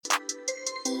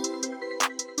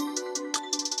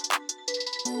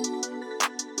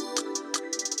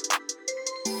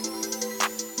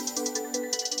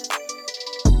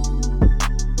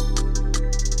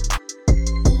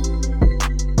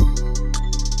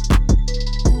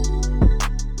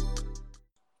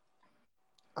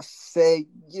say,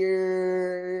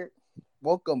 yeah.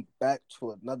 Welcome back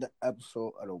to another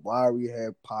episode of the Why We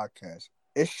Have podcast.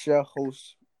 It's your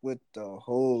host with the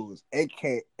hoes,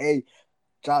 aka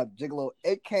Job Gigolo,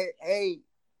 aka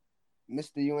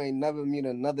Mr. You Ain't Never Meet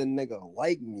Another Nigga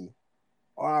Like Me.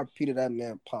 R.I.P. to that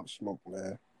man Pop Smoke,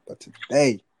 man. But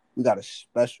today, we got a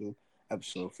special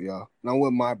episode for y'all. And I'm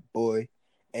with my boy,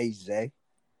 AZ.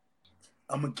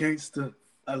 I'm a gangster.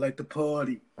 I like to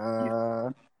party.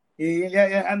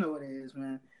 Yeah, I know what it is,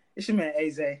 man. It's your man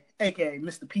AZ, aka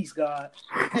Mr. Peace God,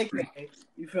 aka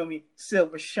you feel me,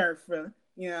 Silver Shirt Fella.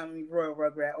 You know what I mean, Royal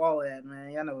Rugrat, all of that,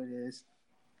 man. Y'all know what it is.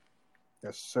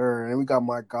 Yes, sir. And we got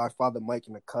my godfather Mike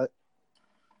in the cut.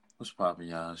 What's poppin',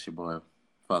 y'all? It's your boy,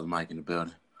 Father Mike in the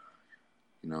building.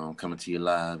 You know, I'm coming to you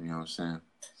live, you know what I'm saying?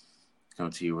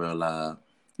 Coming to you real live.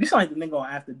 You sound like the nigga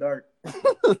on After Dark.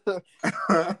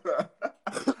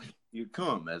 You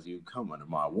come as you come under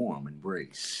my warm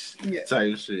embrace. Yeah.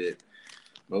 Type shit.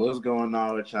 But what's going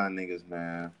on with y'all niggas,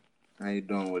 man? How you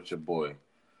doing with your boy?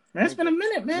 Man, it's been a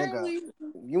minute, man. Nigga,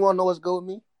 you want to know what's good with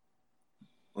me?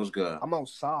 What's good? I'm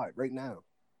outside right now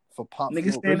for Pop.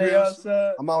 Niggas standing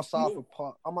outside. I'm outside for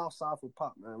Pop. I'm outside for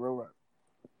Pop, man. Real right.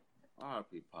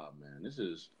 R.I.P. Pop, man. This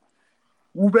is...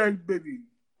 Woo back, baby.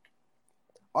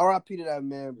 R.I.P. to that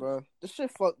man, bro. This shit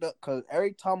fucked up because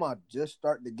every time I just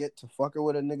start to get to fucking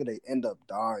with a nigga, they end up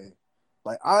dying.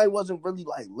 Like, I wasn't really,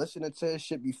 like, listening to his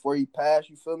shit before he passed,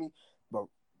 you feel me? But,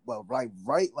 well, right,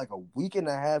 like a week and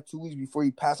a half, 2 weeks before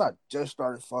he passed, I just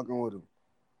started fucking with him.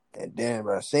 And damn,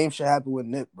 bro, same shit happened with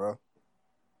Nip, bro.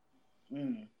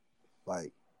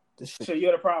 Like, this shit. So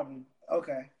you're the problem.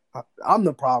 Okay. I'm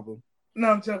the problem.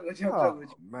 No, I'm joking with you.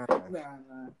 Man.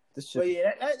 Nah. This shit. But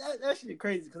yeah, that shit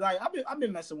crazy because I've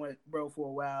been messing with bro for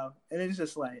a while, and it's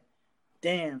just like,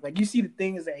 damn, like you see the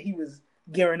things that he was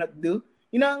gearing up to do.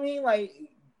 You know what I mean? Like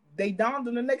they downed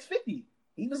him the next 50.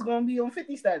 He was gonna be on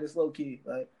 50 status, low key.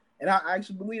 Like, and I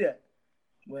actually believe that.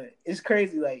 But it's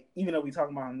crazy. Like even though we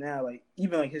talking about him now, like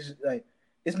even like his like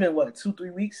it's been what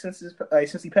 2-3 weeks since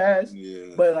he passed.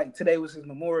 Yeah. But like today was his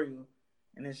memorial,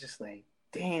 and it's just like,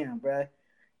 damn, bro.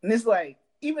 And it's like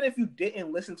even if you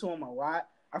didn't listen to him a lot,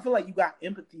 I feel like you got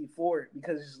empathy for it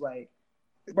because it's like,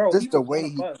 bro, it's just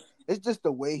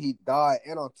the way he died,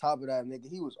 and on top of that, nigga,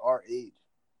 he was our age.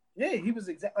 Yeah, he was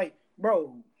exactly like,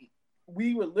 bro.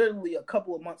 We were literally a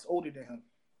couple of months older than him.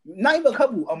 Not even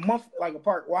a month like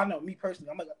apart. Well, I know me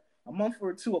personally, I'm like a month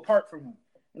or two apart from him,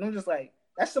 and I'm just like,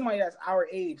 that's somebody that's our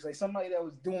age, like somebody that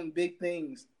was doing big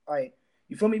things. Like,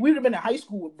 you feel me? We would have been in high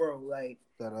school with bro, like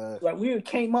we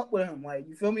came up with him, like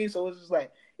you feel me? So it's just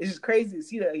like it's just crazy to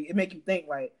see that. It make you think,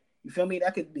 like you feel me?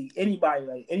 That could be anybody,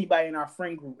 like anybody in our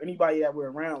friend group, anybody that we're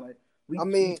around, like we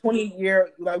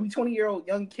 20-year-old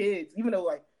young kids, even though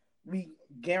like we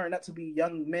gearing up to be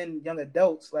young men, young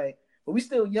adults, like but we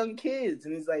still young kids,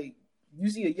 and it's like you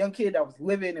see a young kid that was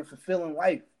living and fulfilling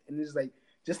life, and it's like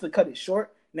just to cut it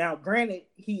short. Now, granted,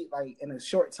 he like in a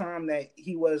short time that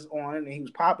he was on and he was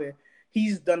popping.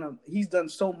 He's done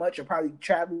so much and probably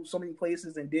traveled so many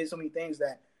places and did so many things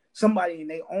that somebody in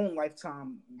their own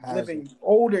lifetime living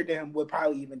older than him would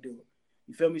probably even do it.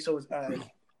 You feel me? So it's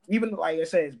even like I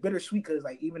said, it's bittersweet because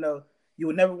like even though you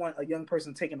would never want a young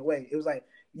person taken away, it was like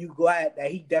you glad that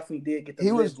he definitely did get.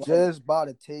 He was just about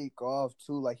to take off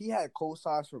too. Like he had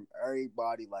cosigns from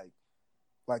everybody, like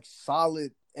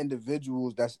solid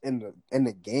individuals that's in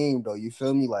the game though. You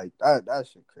feel me? Like that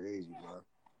shit crazy, bro.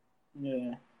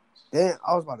 Yeah. Then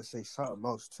I was about to say something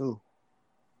else too.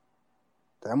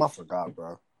 Damn, I forgot,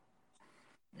 bro.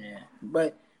 Yeah,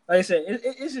 but like I said,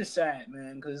 it's just sad,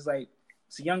 man, because like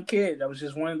it's a young kid that was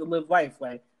just wanting to live life.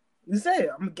 Like you said,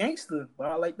 I'm a gangster, but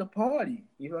I like to party.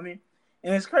 You feel me?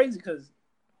 And it's crazy because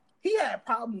he had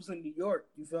problems in New York.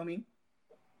 You feel me?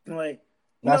 Like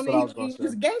that's what I was gonna say.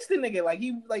 He's a gangster nigga. Like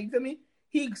you feel me?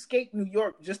 He escaped New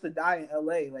York just to die in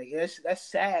L.A. Like that's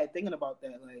sad thinking about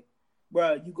that. Like,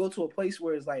 bro, you go to a place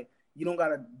where it's like. You don't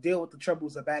gotta deal with the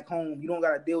troubles of back home. You don't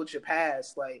gotta deal with your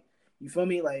past. Like you feel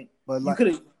me? Like you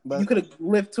could have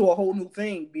lived to a whole new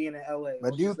thing being in LA.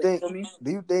 But do you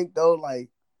think though, like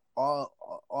all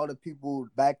the people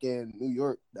back in New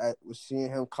York that was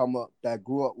seeing him come up, that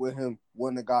grew up with him,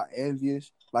 wouldn't have got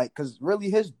envious? Like, cause really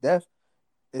his death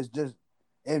is just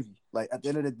envy. Like at the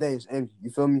end of the day, it's envy. You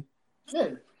feel me?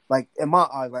 Yeah. Like in my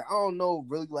eyes, like I don't know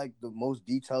really like the most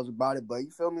details about it, but you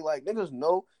feel me? Like niggas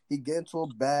know he get into a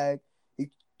bag. He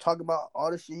talking about all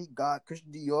the shit he got,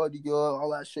 Christian Dior,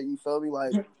 all that shit. You feel me?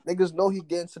 Like niggas know he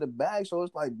get into the bag, so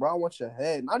it's like, bro, I want your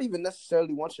head. Not even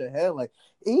necessarily want your head. Like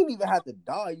he ain't even have to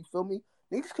die. You feel me?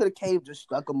 Niggas could have came, just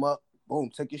stuck him up,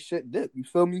 boom, took his shit, dip. You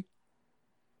feel me?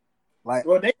 Like,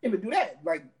 well, they didn't even do that.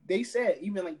 Like they said,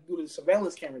 even like through the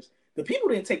surveillance cameras, The people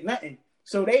didn't take nothing.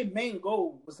 So their main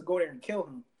goal was to go there and kill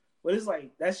him. But it's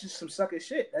like, that's just some sucker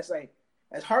shit. That's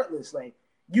heartless. Like,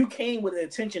 you came with the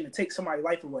intention to take somebody's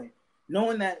life away.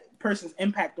 Knowing that person's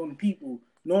impact on the people,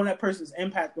 knowing that person's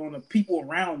impact on the people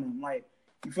around them. Like,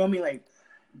 you feel me? Like,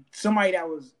 somebody that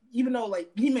was, even though, like,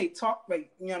 he may talk,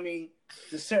 like, you know what I mean,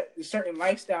 the certain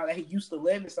lifestyle that he used to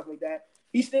live and stuff like that,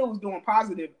 he still was doing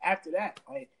positive after that.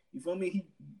 Like, you feel me?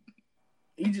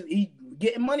 He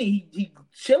getting money. He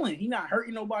chilling. He not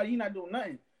hurting nobody. He not doing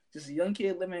nothing. Just a young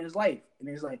kid living his life. And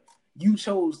it's like, you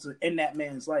chose to end that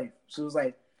man's life. So it's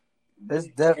like, his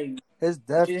death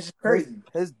is crazy.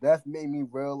 His death made me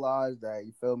realize that,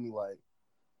 you feel me, like,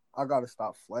 I gotta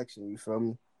stop flexing, you feel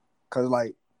me? Cause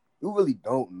like, you really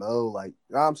don't know, like,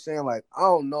 you know what I'm saying? Like, I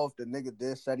don't know if the nigga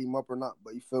did set him up or not,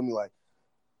 but you feel me, like,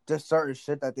 just certain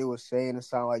shit that they was saying, it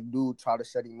sound like dude try to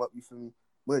set him up, you feel me?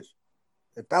 Which,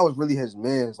 if that was really his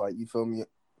man's, like, you feel me,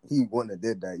 he wouldn't have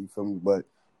did that, you feel me? But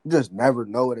you just never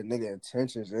know what a nigga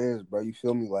intentions is, bro, you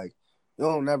feel me? Like, you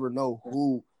don't never know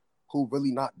who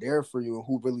really not there for you and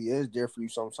who really is there for you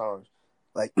sometimes.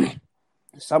 Like,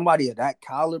 somebody of that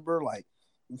caliber, like,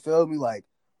 you feel me? Like,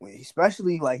 when,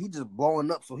 especially, like, he just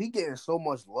blowing up, so he getting so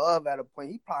much love at a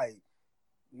point, he probably,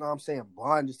 you know what I'm saying,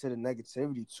 blind just to the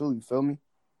negativity too, you feel me?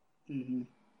 Mm-hmm.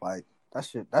 Like, that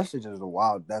shit just a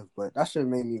wild death, but that shit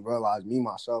made me realize, me,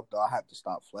 myself, though, I have to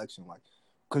stop flexing, like,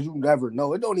 because you never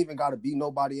know. It don't even got to be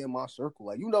nobody in my circle.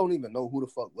 Like, you don't even know who the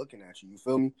fuck looking at you, you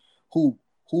feel me? Who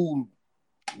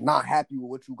not happy with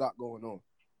what you got going on.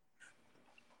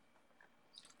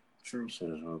 True. Shit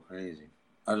is real crazy.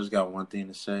 I just got one thing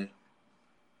to say,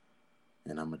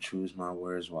 and I'm going to choose my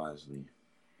words wisely.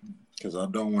 Because I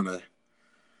don't want to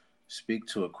speak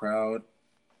to a crowd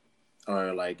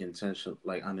or, like,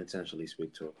 unintentionally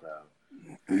speak to a crowd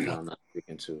that I'm not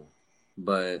speaking to.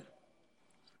 But,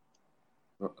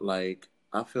 like,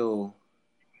 I feel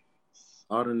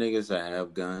all the niggas that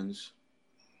have guns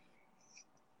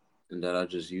and that are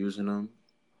just using them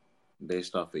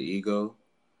based off of ego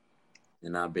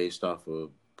and not based off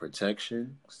of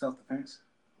protection. Self-defense.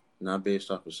 Not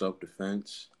based off of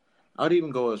self-defense. I would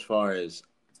even go as far as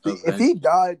if he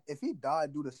died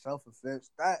due to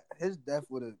self-defense, that his death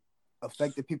would have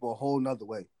affected people a whole nother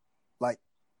way. Like,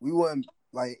 we wouldn't,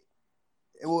 like,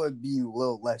 it would be a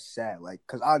little less sad, like,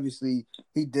 because obviously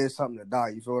he did something to die,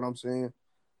 you feel what I'm saying?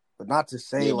 But not to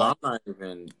say, yeah, like, I'm not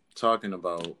even talking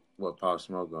about what Pop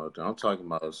Smoke going through. I'm talking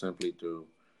about simply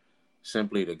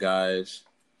the guys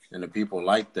and the people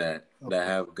like that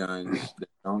have guns that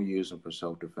don't use them for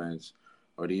self-defense,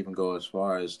 or to even go as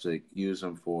far as to use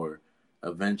them for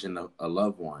avenging a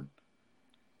loved one.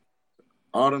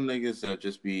 All them niggas that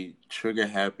just be trigger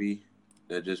happy,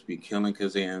 that just be killing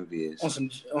because they envious. On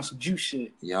some juice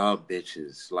shit. Y'all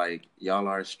bitches. Like, y'all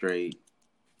are straight.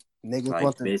 Niggas like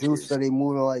want the bitches. juice, so they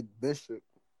moving like Bishop.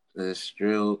 It's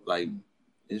still, like,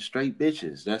 it's straight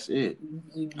bitches. That's it.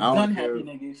 You gun happy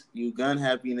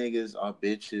niggas are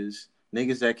bitches.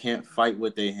 Niggas that can't fight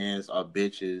with their hands are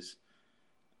bitches.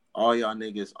 All y'all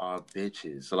niggas are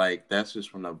bitches. Like, that's just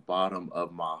from the bottom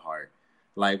of my heart.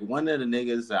 Like, one of the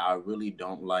niggas that I really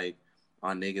don't like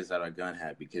are niggas that are gun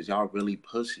happy, because y'all really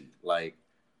pussy. Like,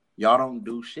 y'all don't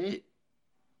do shit.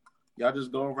 Y'all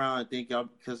just go around and think y'all,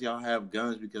 because y'all have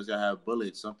guns, because y'all have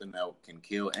bullets, something that can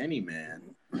kill any man.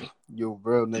 You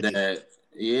real nigga.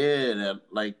 That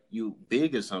like, you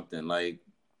big or something. Like,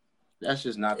 that's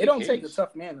just not the case. It don't take a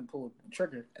tough man to pull the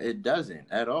trigger. It doesn't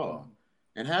at all.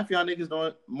 And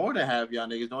more than half y'all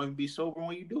niggas don't even be sober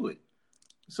when you do it.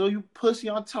 So you pussy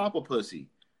on top of pussy.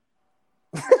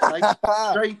 Like,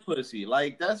 straight pussy.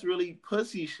 Like, that's really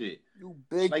pussy shit. You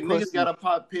big like, pussy. Niggas gotta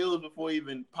pop pills before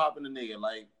even popping a nigga.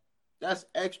 Like, that's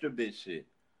extra bitch shit.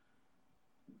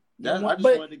 But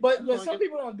some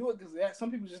people don't do it because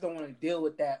some people just don't want to deal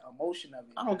with that emotion of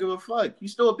it. I don't give a fuck. You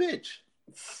still a bitch.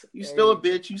 You still a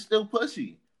bitch. You still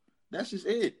pussy. That's just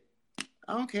it.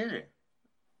 I don't care.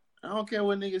 I don't care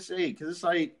what niggas say, because it's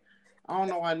like, I don't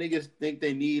know why niggas think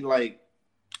they need, like,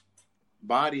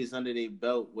 bodies under their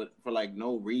belt for, like,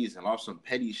 no reason, off some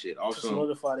petty shit, off some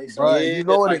solidify they bro. Yeah, you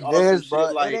know what like, it is, bro.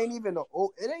 Shit, like, it ain't even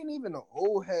the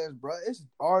old heads, bro. It's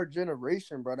our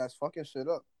generation, bro. That's fucking shit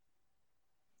up.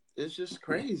 It's just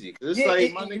crazy. It's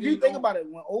like, my if you think about it,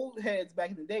 when old heads back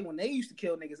in the day, when they used to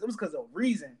kill niggas, it was because of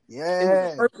reason. Yeah, it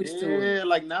was a purpose to it. Yeah,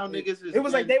 like, now niggas is. It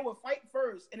was like they would fight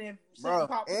first, and then bro.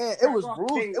 And it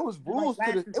was rules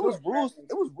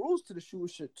to the shooting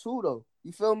shit too, though.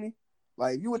 You feel me?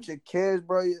 Like, if you with your kids,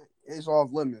 bro, it's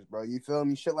off limits, bro. You feel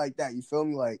me? Shit like that. You feel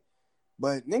me? Like,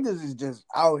 but niggas is just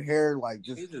out here, like,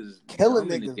 just killing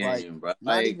niggas, game, like, bro.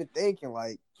 Not even thinking,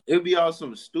 like. It'd be all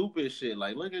some stupid shit.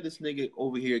 Like, look at this nigga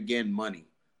over here getting money.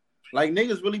 Like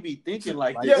niggas really be thinking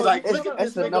like Like, this. yo, Like, it's- look at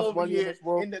it's this nigga enough over money in here this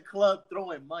world. in the club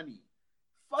throwing money.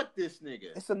 Fuck this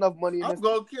nigga. It's enough money in I'm this.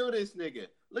 gonna kill this nigga.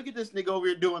 Look at this nigga over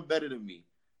here doing better than me.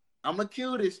 I'm gonna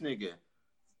kill this nigga.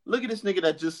 Look at this nigga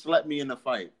that just slapped me in the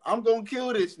fight. I'm gonna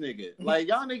kill this nigga. Like,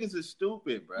 y'all niggas is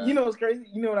stupid, bro. You know what's crazy?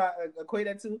 You know what I equate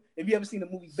that to? If you ever seen the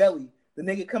movie Belly, the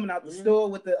nigga coming out the store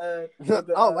with the, I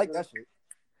don't like that shit.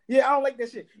 Yeah, I don't like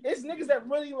that shit. It's niggas that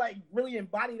really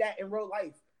embody that in real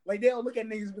life. Like they'll look at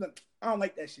niggas and be like, I don't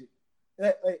like that shit.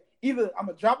 Like either I'm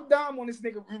gonna drop a dime on this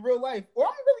nigga in real life, or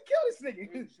I'm gonna really kill this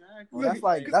nigga. Exactly. Well,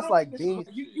 that's like being.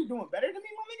 You doing better than me,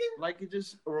 my Like, it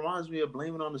just reminds me of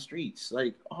blaming on the streets.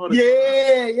 Like, all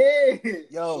nigga? the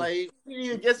Yeah. Yo, Like, you need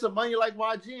to get some money like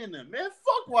YG in them. Man,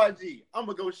 fuck YG. I'm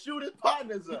gonna go shoot his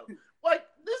partners up. Like,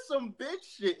 this some bitch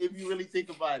shit if you really think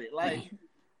about it. Like,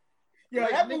 Yeah,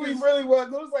 like, that movie niggas- really was.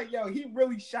 It was like, yo, he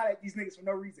really shot at these niggas for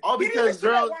no reason. All He didn't because even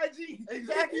shoot girls- at YG.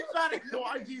 exactly. You trying to kill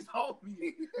YG's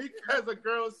homie because a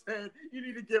girl said you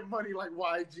need to get money like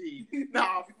YG.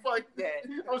 Nah, fuck that.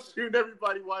 I'm shooting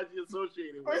everybody YG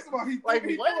associated with. First of all, he Like,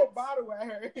 threw what? a bottle at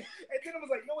her, and then it was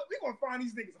like, you know what? We're gonna find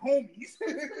these niggas homies.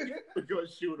 We're gonna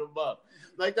shoot them up.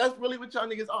 Like, that's really what y'all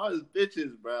niggas are, is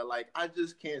bitches, bro. Like, I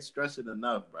just can't stress it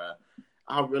enough, bro.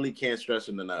 I really can't stress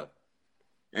it enough.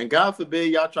 And God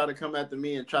forbid y'all try to come after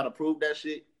me and try to prove that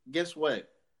shit. Guess what?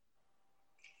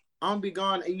 I'm gonna be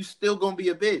gone and you still gonna be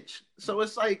a bitch. So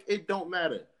it's like, it don't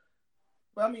matter.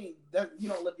 But I mean, that you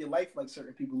don't live your life like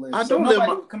certain people live. I so don't live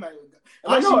nobody my- would come at I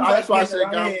unless know, you, that's why I getting said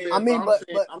around God here. forbid. I mean, I'm but-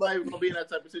 saying, but- I'm but- not even gonna be in that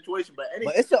type of situation. But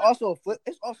anyway, But it's also a flip.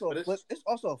 It's also But a it's- flip. It's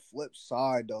also a flip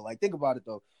side though. Like think about it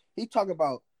though. He talking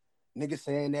about niggas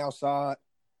saying they outside,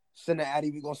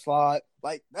 Cincinnati, we gonna slide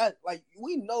like that. Like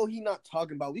we know he not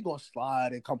talking about we gonna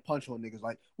slide and come punch on niggas.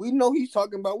 Like we know he's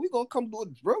talking about we gonna come do a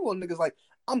drill on niggas. Like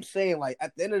I'm saying, like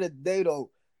at the end of the day though,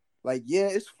 like yeah,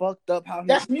 it's fucked up how he.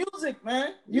 That's music,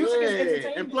 man. Music is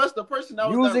entertainment. And plus, the person that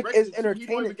was Music directed is to, he don't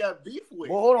entertaining. even got beef with.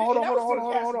 Well, hold on.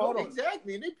 Hold on.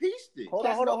 Exactly, and they pieced it. Hold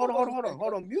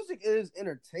on. Music is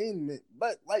entertainment,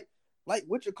 but like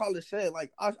what you call it said.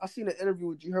 Like I seen an interview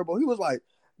with G Herbo. He was like,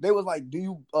 they was like, do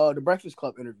you the Breakfast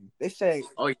Club interview? They say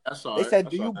Oh yeah, I saw they it. said, I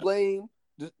do saw you that.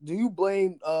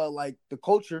 blame like the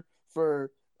culture for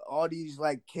all these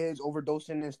like kids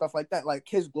overdosing and stuff like that, like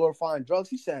kids glorifying drugs?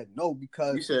 He said no,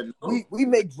 because You said no. we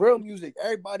make real music.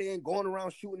 Everybody ain't going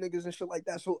around shooting niggas and shit like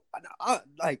that. So I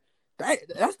like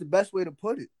that's the best way to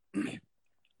put it.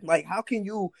 Like, how can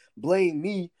you blame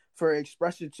me for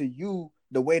expressing to you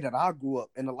the way that I grew up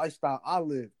and the lifestyle I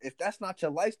live? If that's not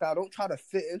your lifestyle, don't try to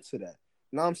fit into that.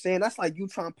 You know what I'm saying? That's like you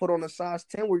trying to put on a size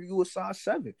 10 where you a size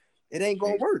 7. It ain't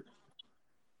gonna work.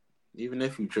 Even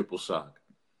if you triple sock,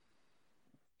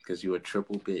 because you a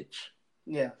triple bitch.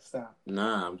 Yeah, stop.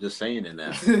 Nah, I'm just saying it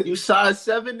now. You size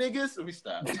 7 niggas? Let me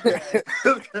stop.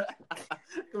 Throw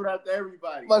it out to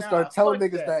everybody. Must start telling fuck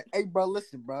niggas that, hey, bro,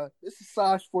 listen, bro, this is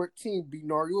size 14,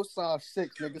 B-Nar. You a size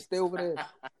 6, nigga. Stay over there.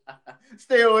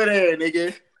 Stay over there,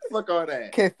 nigga. Fuck all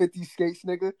that. Can't fit these skates,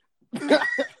 nigga.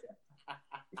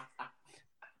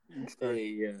 Hey,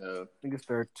 yo. Niggas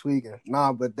start tweaking.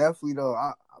 Nah, but definitely though,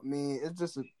 I mean, it's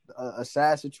just a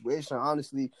sad situation,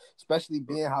 honestly, especially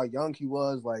being how young he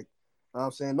was. Like, you know what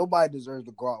I'm saying, nobody deserves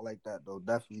to go out like that though.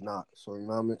 Definitely not. So you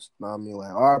know what I mean?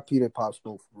 Like, R.I.P. to Pop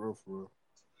Smoke for real, for real.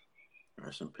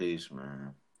 Rest in peace,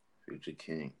 man. Future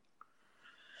King.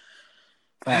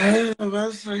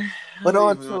 But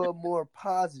on to a more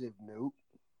positive note.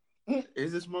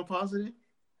 Is this more positive?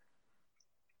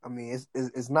 I mean,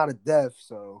 it's not a death,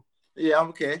 so Yeah, I'm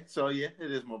okay. So yeah,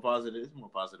 it is more positive. It's more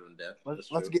positive than death.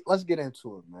 let's get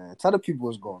into it, man. Tell the people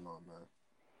what's going on,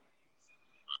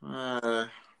 man.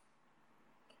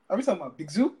 Are we talking about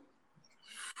Big Zoo?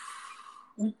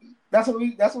 That's what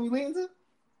we lean to?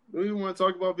 Do we want to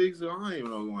talk about Big Zoo? I don't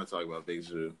even know if we want to talk about Big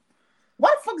Zoo.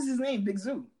 Why the fuck is his name Big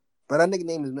Zoo? But that nigga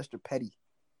name is Mr. Petty.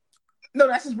 No,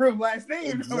 that's his real last name.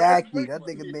 Exactly. That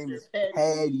nigga name is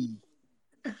Petty.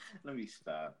 Let me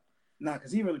stop. Nah,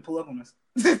 because he really pull up on us.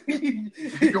 You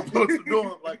gonna pull up the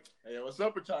door like, hey, what's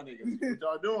up with y'all niggas? What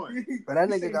y'all doing? But that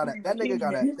nigga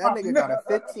got a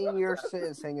 15-year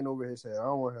sentence hanging over his head. I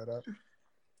don't want to hear that.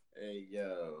 Hey,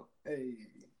 yo. Hey.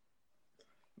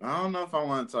 I don't know if I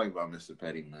want to talk about Mr.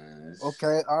 Petty, man.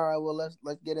 Okay, all right. Well,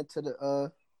 let's get into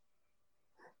the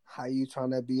how you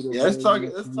trying to be the Yeah, let's talk more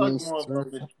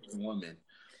about this woman.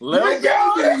 Lil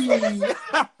Baby.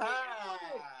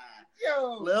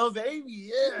 Yo. Lil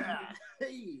Baby, yeah.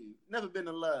 Hey, never been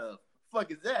in love.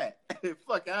 Fuck is that?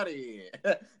 Fuck out of here.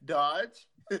 Dodge.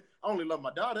 I only love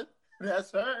my daughter.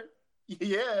 That's her.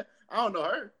 Yeah, I don't know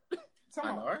her.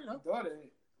 I know her. No. Daughter.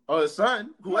 Oh, his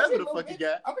son, whoever the fuck he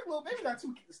got. I think Lil Baby got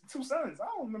two sons. I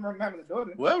don't remember him having a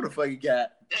daughter. Whoever the fuck he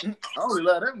got. I only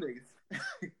love them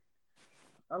niggas.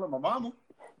 I love my mama.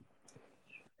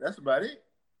 That's about it.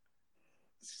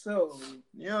 So,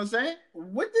 you know what I'm saying?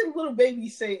 What did Lil Baby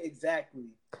say exactly?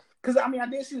 Because, I mean, I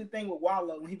did see the thing with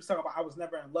Wallow when he was talking about I was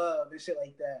never in love and shit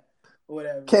like that. Or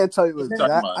whatever. Can't tell you what talking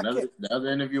about. The other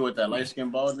interview with that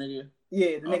light-skinned bald nigga?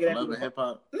 Yeah, the nigga that Love and Hip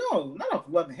Hop. No, not off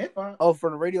Love and Hip Hop. Oh,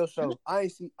 from the radio show. I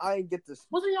ain't get this.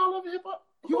 Wasn't y'all Love and Hip Hop?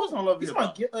 He was on Love and Hip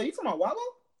Hop. You talking about Wallow?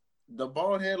 The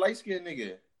bald head, light-skinned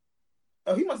nigga.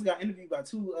 Oh, he must have got interviewed by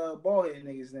two bald head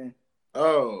niggas then.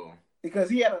 Oh. Because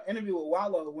he had an interview with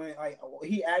Wallow when like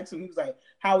he asked him, he was like,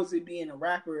 "How is it being a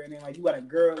rapper?" And then like you got a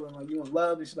girl and like you in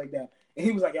love and shit like that. And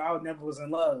he was like, "I never was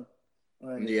in love."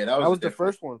 Like, yeah, that was the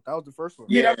first one. That was the first one.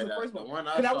 Yeah, that was the first one.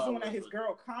 That was the one that his was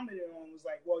girl commented on. Was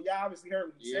like, "Well, y'all obviously heard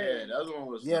what he said." Yeah, the other one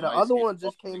was. Yeah, the other one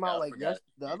just came out like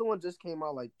The other one just came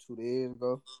out like 2 days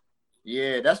ago.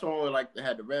 Yeah, that's the one with like they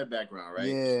had the red background, right?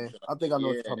 Yeah, I think I know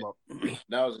what you're talking about.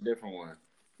 That was a different one.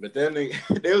 But then they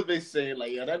was basically saying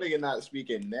like, "Yeah, that nigga not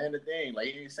speaking none of thing. Like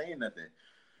he ain't saying nothing."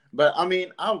 But I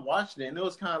mean, I watched it and it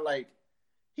was kind of like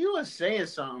he was saying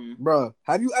something. Bro,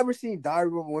 have you ever seen Diary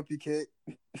of a Wimpy Kid?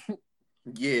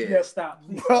 Yeah, stop.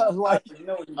 Bro, like,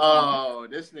 oh,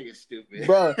 this nigga's stupid.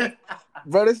 Bro,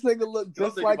 this nigga look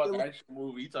just like the actual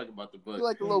movie. You talking about the book? He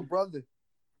like a little brother.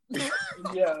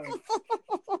 Yeah.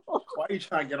 Why are you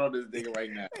trying to get on this nigga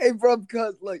right now? Hey, bro,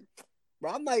 because like,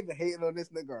 bro, I'm not even hating on this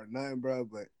nigga or nothing, bro.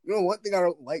 But you know, one thing I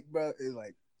don't like, bro, is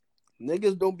like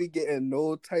niggas don't be getting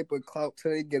no type of clout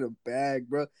till they get a bag,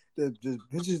 bro.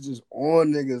 Bitches just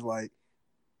on niggas like.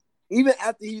 Even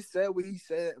after he said what he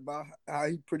said about how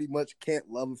he pretty much can't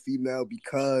love a female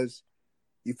because,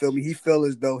 you feel me, he feel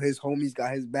as though his homies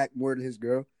got his back more than his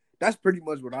girl. That's pretty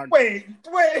much what I... Wait.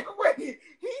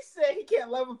 He said he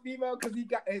can't love a female because he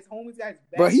got his homies got his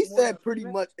back. Bro, he said pretty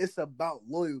much it's about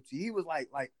loyalty. He was like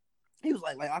I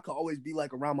could always be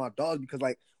like around my dogs because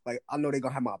like I know they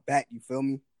gonna have my back. You feel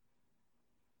me?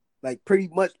 Like pretty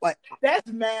much like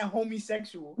that's mad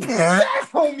homosexual. That's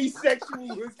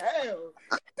homosexual as hell.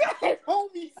 That's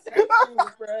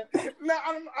homosexual, bro. Now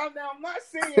I'm not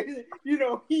saying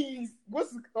he's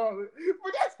what's it called,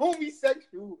 but that's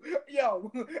homosexual.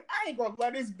 Yo, I ain't gonna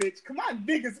let this bitch. Come on,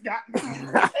 niggas got me.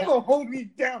 They gonna hold me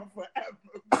down forever.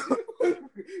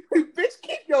 Bitch,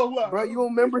 keep your love, bro. You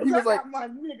don't remember he was like my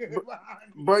nigga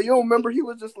bro. You don't remember he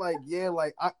was just like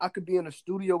like I could be in a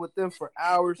studio with them for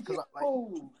hours because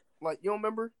like, you don't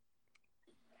remember?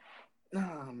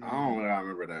 Nah, man. I don't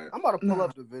remember that. I'm about to pull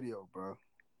up the video, bro.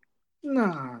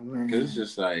 Nah, man. Cause it's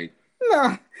just like,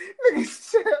 nah,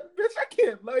 nigga, shit, bitch, I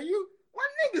can't love you.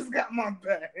 My niggas got my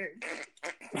back.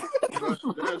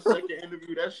 That second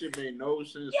interview, that shit made no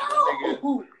sense.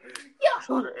 Yo.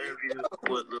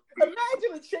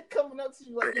 Imagine a chick coming up to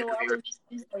you like, I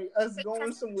was like, us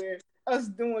going somewhere, us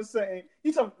doing something.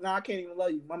 You talking, nah, I can't even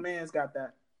love you. My man's got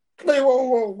that. Wait,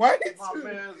 whoa, what? My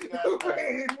man's got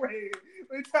that. Wait.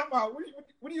 What talking about?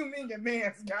 What do you mean your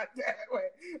man's got that?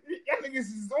 Wait, y'all niggas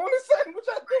is doing something? What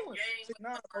y'all doing?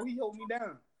 Nah, bro, he hold me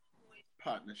down.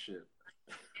 Partnership.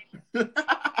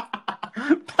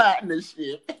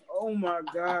 Partnership. Oh my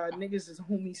God, niggas is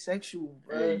homosexual,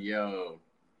 bro. Hey, yo.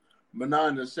 But now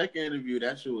in the second interview,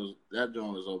 that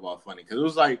joint was all about funny. Because it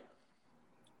was like,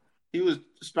 he was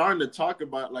starting to talk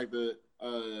about like the,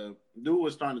 dude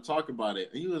was starting to talk about it,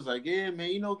 and he was like, "Yeah,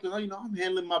 man, cause I'm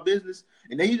handling my business."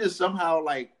 And then he just somehow,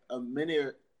 like a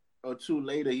minute or two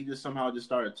later, he just somehow just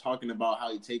started talking about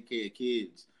how he take care of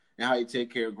kids and how he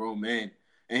take care of grown men,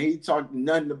 and he talked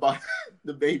nothing about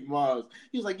the baby moms.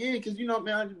 He was like, "Yeah, cause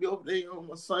man, I just be over there,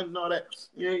 my son and all that.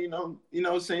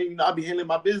 Yeah, saying I be handling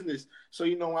my business. So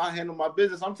when I handle my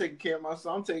business, I'm taking care of my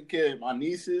son, I'm taking care of my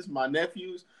nieces, my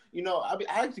nephews. I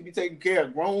actually be taking care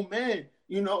of grown men."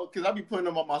 Because I be putting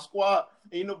them on my squad,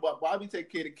 and but I be taking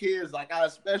care of the kids. Like, I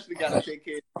especially got to take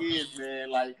care of the kids,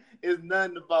 man. Like, it's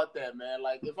nothing about that, man.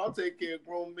 Like, if I'm taking care of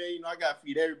grown men, I got to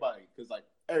feed everybody, because, like,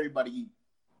 everybody eat.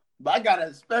 But I got to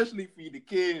especially feed the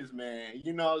kids, man.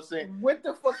 You know what I'm saying? What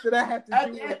the fuck did I have to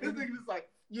do? This nigga just like,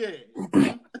 yeah.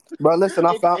 Bro, listen,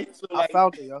 I found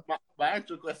it, yo. My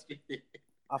actual question is,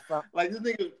 like, this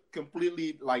nigga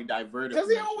completely like diverted because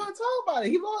he don't want to talk about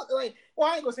it. He lost. Like,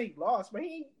 well, I ain't gonna say he lost, but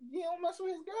he don't mess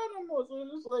with his girl no more. So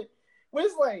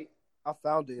it's like, I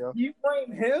found it, yo. Do you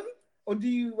blame him or do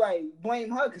you like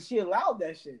blame her because she allowed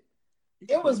that shit?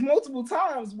 It was multiple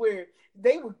times where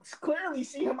they would clearly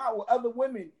see him out with other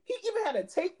women. He even had a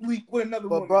tape leak with another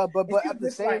woman. But at the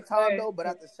same time though,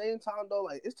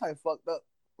 like it's type fucked up.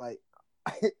 Like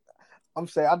I'm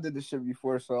saying I did this shit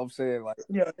before, so I'm saying like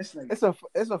Yeah, this nigga.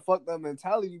 it's a fucked up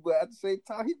mentality, but at the same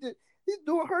time he's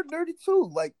doing her dirty too,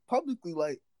 like publicly,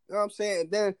 like you know what I'm saying.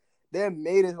 And then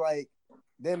made it like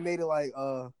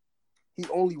he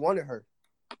only wanted her.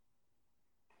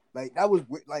 Like that was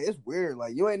like it's weird.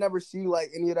 Like you ain't never see like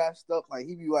any of that stuff. Like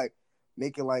he be like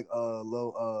making like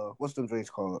little what's them drinks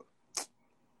called?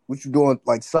 What you doing?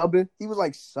 Like subbing? He was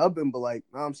like subbing, but like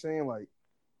you know what I'm saying, like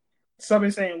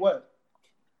Somebody saying what?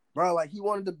 bro, like he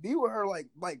wanted to be with her, like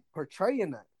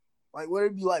portraying that. Like would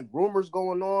it be like rumors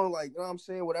going on, like you know what I'm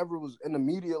saying, whatever was in the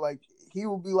media, like he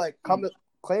would be like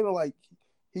claiming like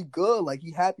he good, like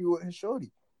he happy with his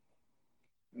shorty.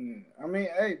 I mean,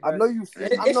 hey, I know you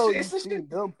seen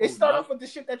them. It started off with the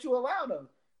shit that you allow though.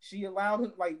 She allowed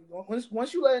him like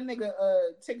once you let a nigga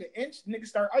take an inch, nigga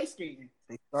start ice skating.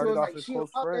 They started off like as she close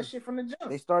friends. That shit from the jump.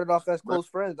 They started off as close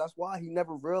friends. That's why he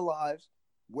never realized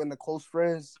when the close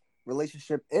friends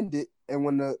relationship ended and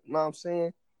when the you know what I'm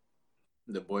saying,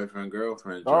 the boyfriend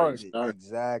girlfriend started.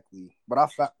 Exactly. But I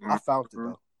found it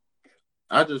though.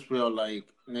 I just feel like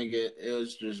nigga, it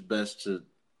was just best to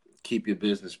keep your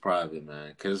business private,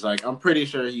 man. Because like I'm pretty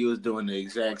sure he was doing the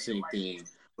exact same thing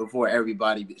before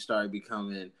everybody started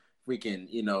becoming freaking,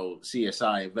 you know,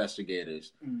 CSI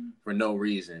investigators for no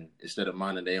reason instead of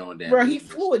minding their own damn business. He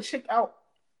flew a chick out.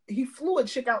 He flew a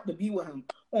chick out to be with him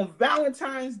on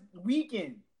Valentine's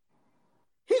weekend.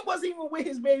 He wasn't even with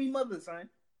his baby mother, son.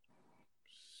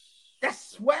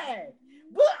 That's swag.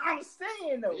 But I'm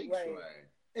saying though, like,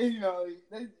 you know,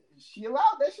 she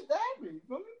allowed that shit to happen. You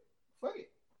feel me? Fuck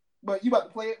it. But you about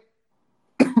to play it?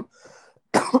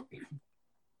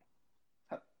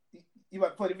 You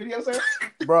about to play the video, sir?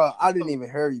 Bro, I didn't even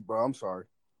hear you, bro. I'm sorry.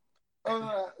 You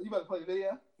about to play the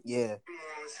video? Yeah.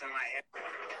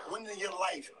 When in your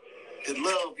life did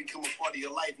love become a part of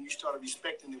your life and you started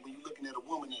respecting it when you're looking at a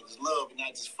woman as love and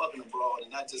not just fucking abroad and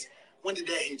not just, when did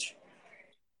that hit you?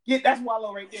 Yeah, that's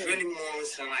Wallow right there. It's really more when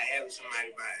somebody having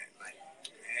somebody by like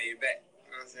have your back.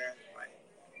 You know what I'm saying? Like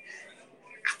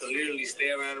I could literally stay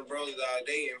around the bros all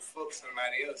day and fuck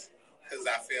somebody else because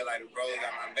I feel like the bros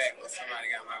got my back or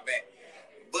somebody got my back.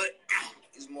 But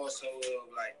it's more so of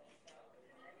like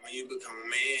when you become a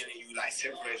man and you like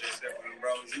separate yourself from the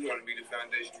bros, you want to be the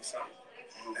foundation of something.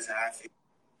 That's how I feel.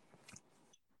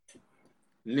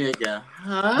 Nigga,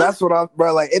 huh? That's what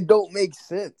bro. Like it don't make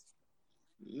sense.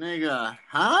 Nigga,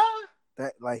 huh?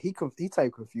 That like he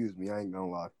type confused me. I ain't gonna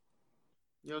lie.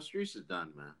 Yo, streets is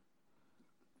done, man.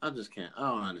 I just can't. I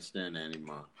don't understand that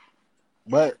anymore.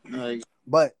 But like,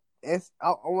 I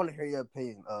want to hear your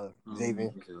opinion,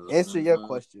 Xavier. Answer your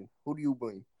question. Who do you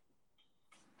blame?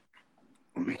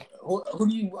 Who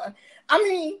do you? I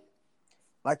mean,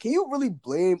 like, can you really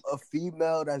blame a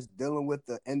female that's dealing with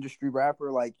the industry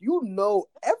rapper? Like, you know,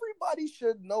 everybody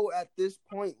should know at this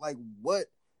point, like, what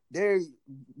they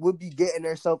would be getting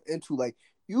themselves into. Like,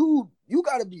 you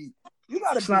gotta be.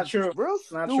 It's not true. Real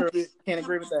it's not stupid. true. Can't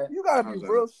agree with that. You gotta be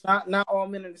real. Not all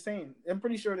men are the same. I'm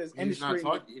pretty sure there's industry.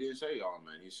 He didn't say all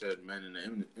men. He said men in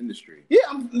the industry.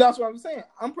 Yeah, that's what I'm saying.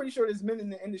 I'm pretty sure there's men in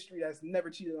the industry that's never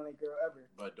cheated on a girl ever.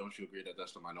 But don't you agree that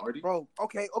that's the minority? Bro,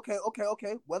 okay.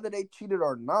 Whether they cheated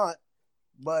or not,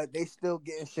 but they still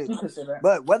getting shit. You could say that.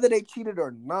 But whether they cheated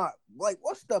or not, like,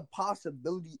 what's the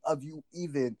possibility of you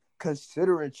even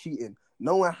considering cheating?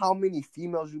 Knowing how many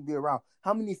females you be around,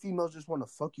 how many females just want to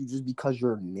fuck you just because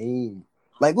your name.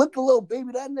 Like, look at little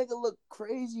baby, that nigga look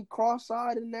crazy,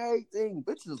 cross-eyed and everything.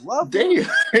 Bitches love him.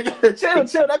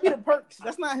 Chill. That be the perks.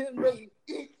 That's not him really.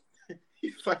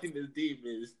 He's fighting his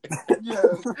demons. Yeah,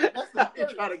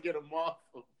 He's trying to get him off.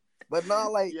 But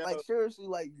not like seriously,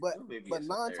 like, but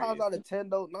 9 times out of 10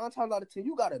 though,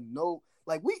 you gotta know.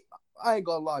 Like, I ain't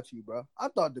gonna lie to you, bro. I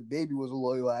thought the baby was a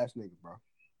loyal ass nigga, bro.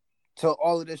 Till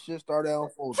all of this shit started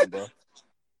unfolding, bro.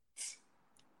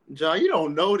 John, you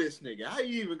don't know this nigga. How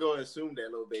you even go and assume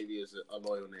that little baby is a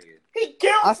loyal nigga? He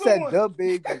killed I someone. said the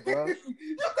baby, bro. You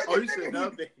said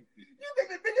the baby. You think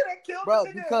the nigga that killed bro,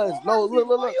 the nigga? Because no,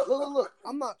 look.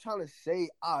 I'm not trying to say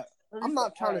I'm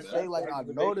not trying to say like I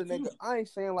know the nigga. I ain't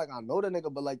saying like I know the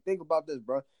nigga, but like think about this,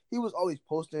 bro. He was always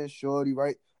posting his shorty,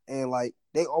 right? And like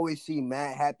they always see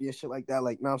mad happy and shit like that.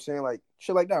 Like, you know what I'm saying? Like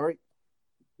shit like that, right?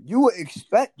 You would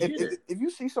expect if you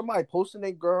see somebody posting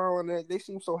their girl and they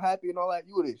seem so happy and all that,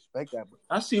 you would expect that. Bro.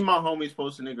 I see my homies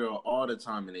posting their girl all the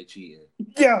time and they cheating.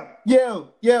 Yo.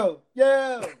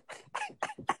 Stop.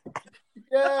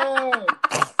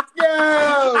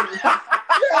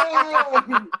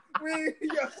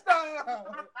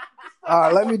 All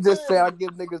right, let me just say I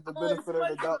give niggas the benefit of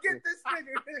the doubt. Get this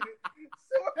nigga.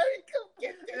 Somebody come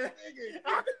get this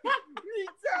nigga. We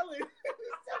telling.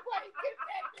 Somebody get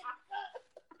that nigga.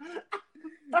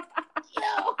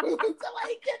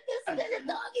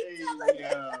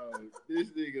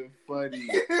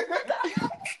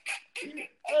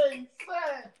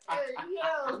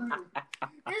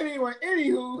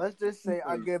 say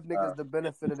I give niggas the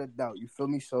benefit of the doubt. You feel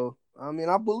me? So I mean,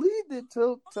 I believed it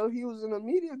till he was in the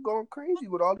media going crazy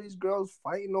with all these girls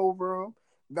fighting over him.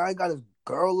 Guy got his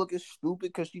girl looking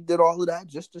stupid because she did all of that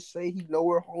just to say he know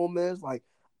where home is. Like,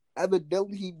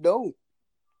 evidently he don't.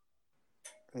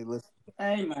 Hey,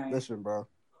 listen, bro.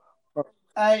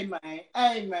 Hey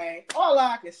man. All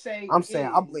I can say, I'm saying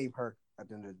I blame her. At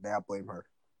the end of the day, I blame her.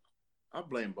 I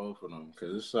blame both of them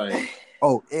because it's like,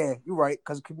 oh yeah, you're right.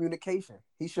 Because communication,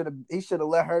 he should have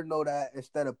let her know that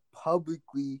instead of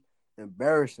publicly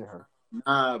embarrassing her.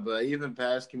 Nah, but even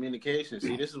past communication.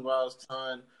 See, this is why I was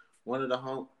telling one of the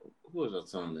who was I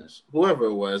telling this? Whoever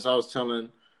it was, I was telling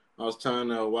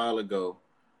her a while ago.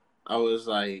 I was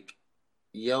like,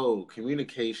 yo,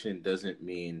 communication doesn't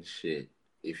mean shit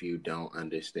if you don't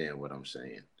understand what I'm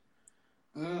saying.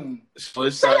 So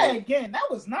it's say like, that again.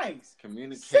 That was nice.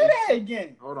 Communication. Say that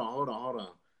again. Hold on.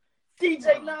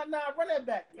 DJ, nah, run that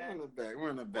back, man.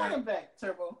 Run it back,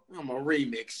 Turbo. I'm gonna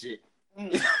remix shit.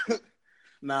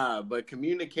 Nah, but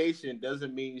communication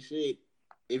doesn't mean shit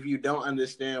if you don't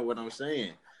understand what I'm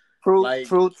saying. True.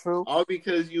 All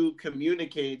because you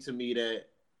communicate to me that,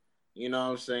 you know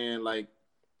what I'm saying, like,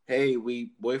 hey,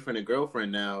 we boyfriend and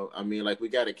girlfriend now. I mean, like, we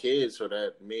got a kid, so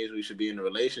that means we should be in a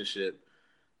relationship.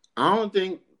 I don't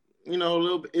think,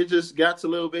 it just got to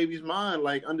little baby's mind,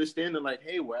 like, understanding, like,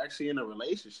 hey, we're actually in a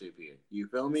relationship here. You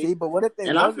feel me? See, but what if they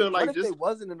they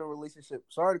wasn't in a relationship?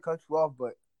 Sorry to cut you off,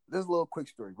 but this little quick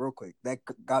story, real quick, that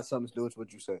got something to do with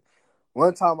what you said.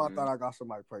 One time I thought I got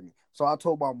somebody pregnant, so I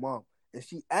told my mom, and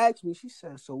she asked me, she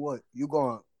said, "So what? You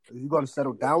gonna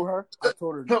settle down with her?" I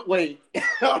told her, "Wait,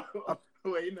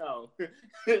 wait, no,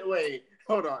 wait,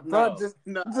 hold on, bro,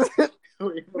 no,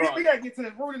 wait, we gotta get to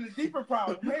the root of the deeper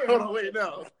problem. Hold on, wait,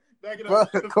 no." Bro,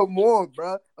 come on,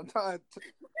 bro. I'm trying to.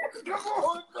 Come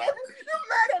on, bro. You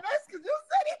mad at us because you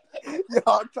said it? Yo,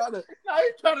 I'm trying to. Now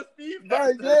you trying to speed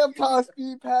past it. Yeah, I'm trying to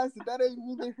speed past it. That ain't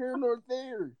neither here nor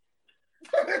there.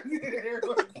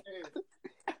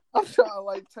 I'm trying to,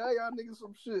 like, tell y'all niggas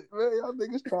some shit, man. Y'all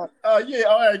niggas trying. Yeah,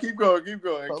 all right, keep going.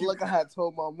 So, I had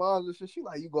told my mom and shit. She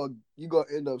like, you gonna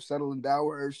end up settling down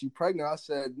with her if she pregnant. I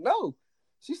said, no.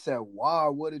 She said, why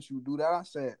wouldn't you do that? I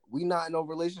said, we not in no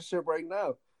relationship right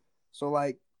now. So,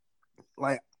 like,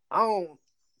 I don't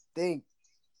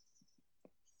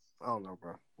know,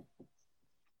 bro.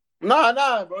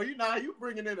 Nah, bro. You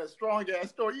bringing in a strong ass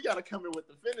story. You gotta come in with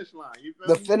the finish line. You feel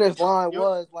the me? Finish line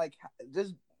was like,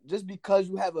 just because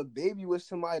you have a baby with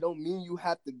somebody don't mean you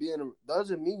have to be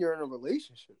doesn't mean you're in a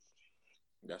relationship.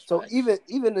 That's so right.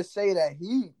 even to say that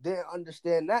he didn't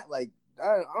understand that, like,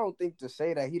 I don't think to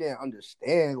say that he didn't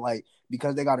understand, like,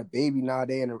 because they got a baby now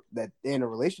that they're in a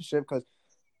relationship. Because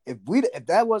if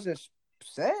that wasn't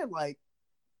said, like,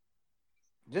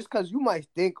 just because you might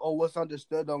think, oh, what's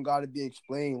understood don't got to be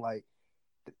explained, like,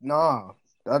 nah,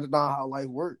 that's not how life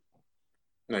works.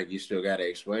 Like, you still got to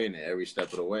explain it every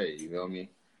step of the way. You feel me?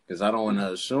 Because I don't want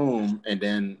to assume, and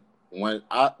then once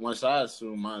I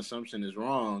assume, my assumption is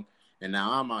wrong, and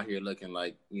now I'm out here looking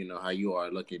like, how you are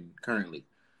looking currently.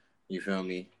 You feel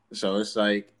me? So it's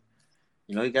like,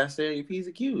 you got to stay on your P's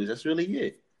and Q's. That's really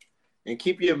it. And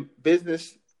keep your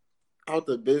business out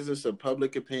the business of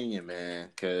public opinion, man,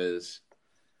 because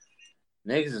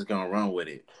niggas is going to run with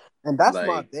it. And that's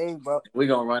my thing, bro. We're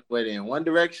going to run with it in one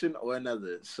direction or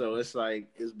another. So it's like,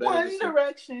 it's better. One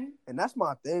direction. And that's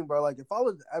my thing, bro. Like, if I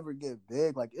was to ever get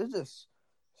big, like, it's just,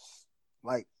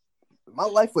 like, my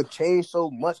life would change so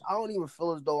much. I don't even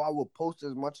feel as though I would post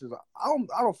as much as I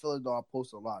don't feel as though I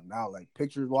post a lot now, like,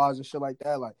 pictures wise and shit like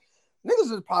that. Like,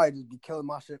 niggas would probably just be killing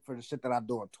my shit for the shit that I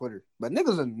do on Twitter. But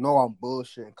niggas would know I'm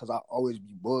bullshitting because I always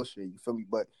be bullshitting. You feel me?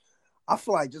 But I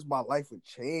feel like just my life would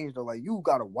change, though. Like, you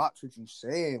gotta watch what you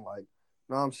saying. Like, you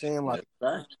know what I'm saying? Like,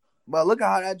 but look at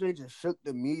how that Dre just shook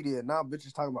the media. Now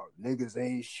bitches talking about niggas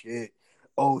ain't shit.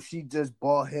 Oh, she just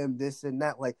bought him this and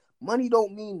that. Like, money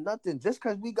don't mean nothing. Just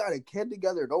because we got a kid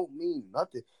together don't mean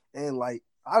nothing. And, like,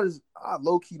 I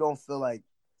low-key don't feel like,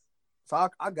 so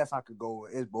I guess I could go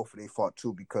with it's both of their fault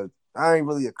too, because I ain't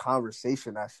really a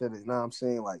conversation that shit. You know what I'm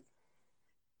saying? Like,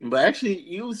 but actually,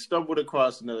 you stumbled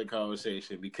across another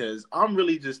conversation, because I'm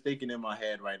really just thinking in my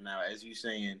head right now, as you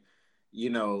saying,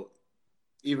 even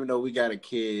though we got a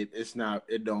kid,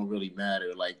 it don't really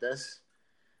matter. Like,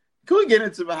 can we get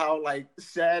into how, like,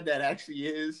 sad that actually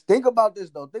is? Think about this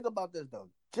though.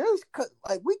 Just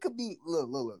like, we could be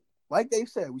look. Like they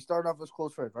said, we started off as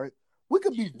close friends, right? We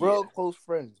could be real close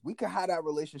friends. We could have that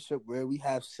relationship where we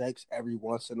have sex every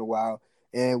once in a while,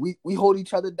 and we hold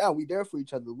each other down. We there for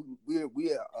each other.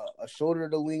 We a shoulder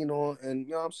to lean on, and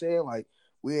you know what I'm saying? Like,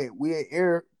 we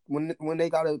air when they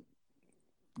gotta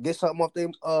get something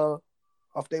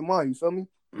off their mind. You feel me?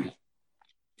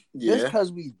 just Yeah.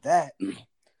 because we that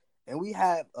and we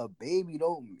have a baby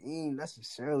don't mean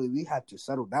necessarily we have to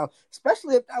settle down.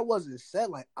 Especially if that wasn't said.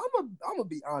 Like I'm gonna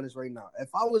be honest right now.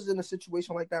 If I was in a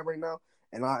situation like that right now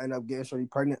and I end up getting Shorty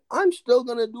pregnant, I'm still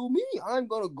gonna do me. I'm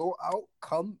gonna go out,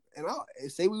 come and out.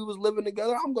 Say we was living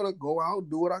together, I'm gonna go out,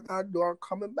 do what I gotta do. I'm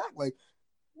coming back. Like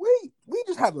we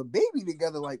just have a baby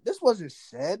together. Like this wasn't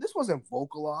said. This wasn't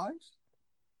vocalized.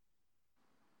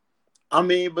 I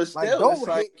mean, but still, Like don't it's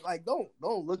like, hate, like don't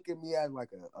look at me as like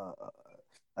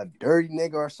a dirty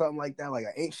nigga or something like that. Like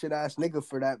an ain't shit ass nigga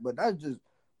for that. But that's just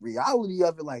reality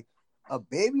of it. Like a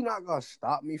baby not gonna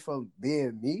stop me from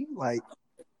being me. Like,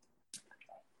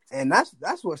 and that's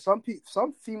what some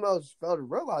females fail to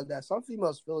realize, that some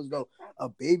females feel as though a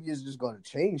baby is just gonna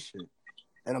change shit,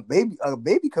 and a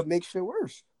baby could make shit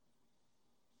worse.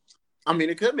 I mean,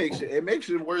 it makes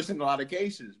it worse in a lot of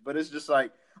cases, but it's just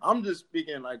like, I'm just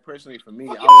speaking like personally for me.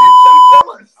 I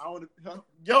would,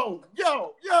 yo,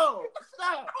 stop, yo.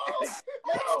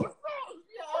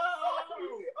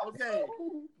 Okay,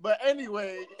 but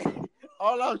anyway,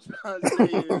 all I'm trying to say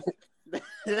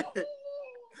is,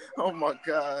 oh my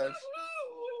gosh,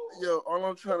 yo, all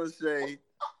I'm trying to say,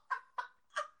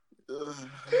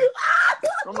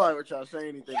 I'm not even trying to say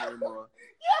anything anymore.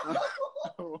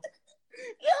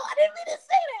 Yo, I didn't mean to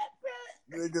say that,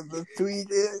 bro. Niggas was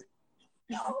tweaking.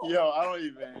 Yo, I don't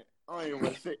even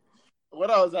want to say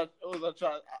what I was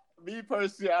trying. Me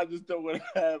personally, I just don't want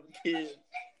to have kids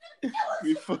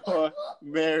before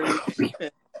marriage.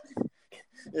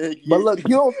 But look,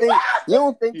 you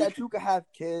don't think that you can have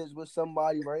kids with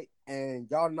somebody, right? And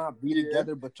y'all not be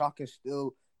together, but y'all can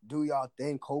still do y'all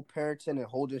thing, co-parenting and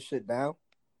holding shit down.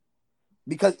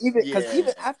 Because even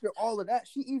after all of that,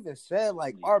 she even said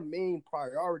like our main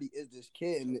priority is this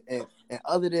kid, and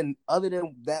other than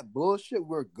that bullshit,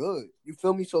 we're good. You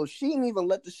feel me? So she didn't even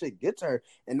let the shit get to her,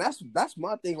 and that's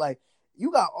my thing. Like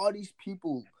you got all these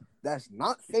people that's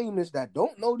not famous, that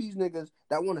don't know these niggas,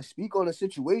 that want to speak on a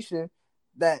situation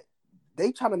that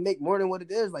they trying to make more than what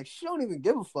it is. Like she don't even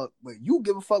give a fuck, but you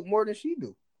give a fuck more than she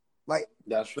do. Like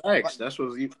that's facts. That's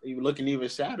what's even looking even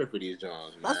sadder for these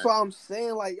Johns. That's what I'm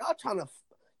saying. Like y'all trying to.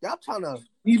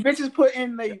 These bitches put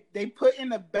in they put in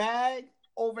the bag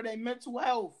over their mental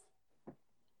health.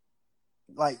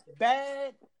 Like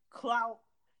bag, clout,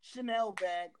 Chanel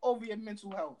bag over your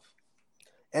mental health.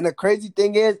 And the crazy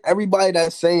thing is, everybody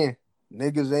that's saying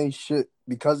niggas ain't shit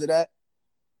because of that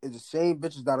is the same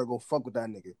bitches that'll go fuck with that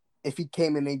nigga. If he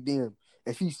came in their DM,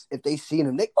 if they seen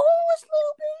him, it's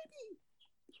little baby.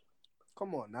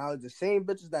 Come on now, it's the same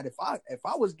bitches that if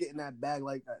I was getting that bag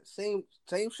like that, same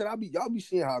shit. Y'all be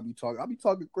seeing how I be talking. I be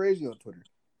talking crazy on Twitter.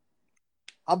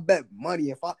 I bet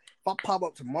money if I pop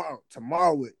up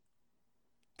tomorrow with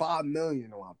 5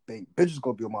 million on my bank, bitches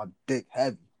gonna be on my dick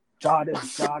heavy. Jaw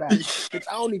this, jaw that. Bitch,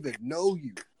 I don't even know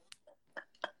you.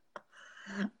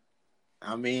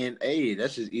 I mean, hey,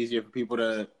 that's just easier for people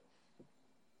to.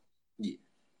 Yeah,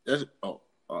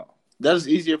 that's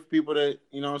easier for people to,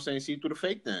 you know what I'm saying, see through the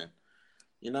fake then.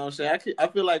 You know what I'm saying? I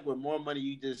feel like with more money,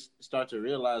 you just start to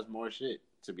realize more shit,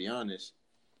 to be honest.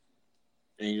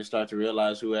 And you just start to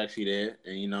realize who actually there.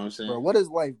 And you know what I'm saying? Bro, what is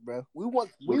life, bro?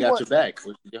 We got your back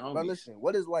with your homies. But listen,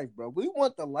 what is life, bro? We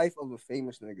want the life of a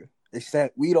famous nigga.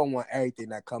 Except we don't want everything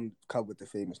that come with the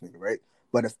famous nigga, right?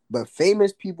 But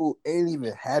famous people ain't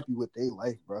even happy with their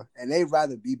life, bro. And they'd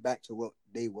rather be back to what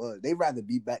they was. They'd rather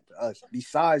be back to us.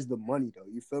 Besides the money, though.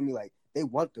 You feel me? Like, they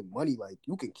want the money. Like,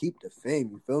 you can keep the fame.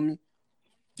 You feel me?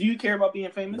 Do you care about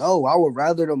being famous? No, I would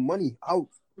rather the money.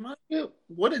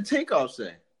 What did Takeoff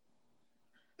say?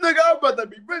 Nigga, I'm about to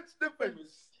be rich than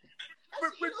famous.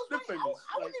 Rich than famous.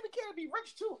 I wouldn't even care to be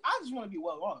rich, too. I just want to be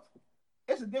well off.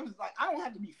 It's a difference. Like, I don't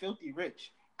have to be filthy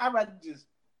rich. I'd rather just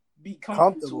be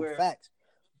comfortable. Facts.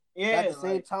 Yeah. At the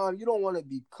same time, you don't want to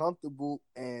be comfortable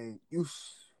and you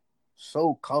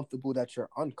so comfortable that you're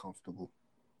uncomfortable.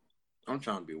 I'm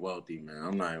trying to be wealthy, man.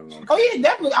 I'm not even gonna. Oh yeah,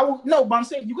 definitely. But I'm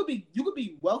saying you could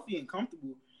be wealthy and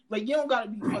comfortable. Like you don't gotta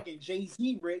be fucking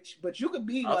Jay-Z rich, but you could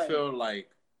be like. I feel like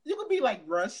you could be like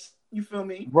Russ. You feel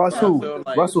me? Russell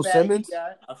Simmons.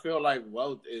 I feel like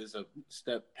wealth is a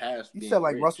step past. You said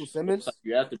like rich. Russell Simmons. Like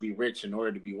you have to be rich in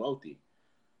order to be wealthy.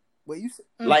 What you said?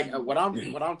 Like what I'm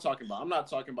talking about. I'm not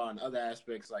talking about in other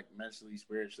aspects like mentally,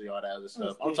 spiritually, all that other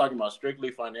stuff. I'm talking about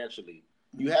strictly financially.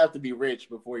 You have to be rich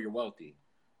before you're wealthy.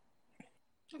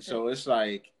 Okay. So it's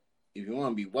like, if you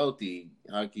want to be wealthy,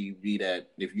 how can you be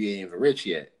that if you ain't even rich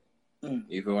yet?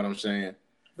 You feel what I'm saying?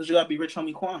 But you gotta be rich,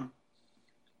 homie Quan.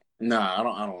 Nah, I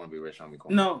don't want to be rich, homie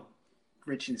Quan. No,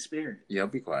 rich in spirit. Yeah,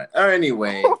 be quiet.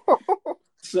 Anyway,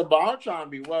 so but I'm trying to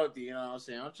be wealthy. You know what I'm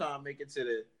saying? I'm trying to make it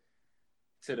to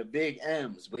to the big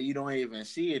M's, but you don't even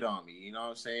see it on me. You know what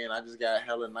I'm saying? I just got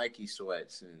hella Nike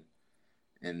sweats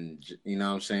and you know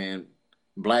what I'm saying,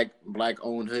 black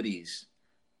owned hoodies.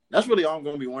 That's really all I'm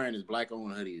gonna be wearing is black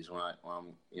owned hoodies when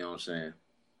I'm you know what I'm saying.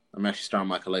 I'm actually starting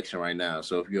my collection right now.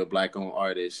 So if you're a black owned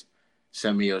artist,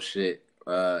 send me your shit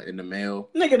in the mail.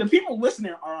 Nigga, the people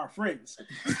listening are our friends.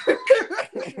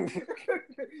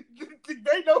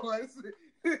 They know us.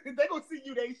 They gonna see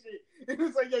you they shit. And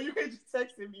it's like, yo, you ain't just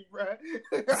texting me, bro.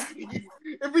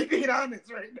 If we being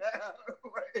honest right now.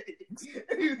 Like,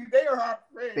 they are our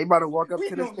friends. They about to walk up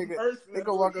to this nigga. They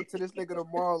gonna walk up to this nigga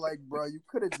tomorrow like, bro, you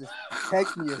could have just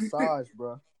text me a size,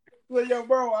 bro. Like, yo,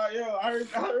 bro, I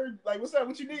heard, like, what's up?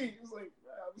 What you need? It was like,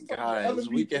 guys,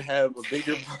 we can have a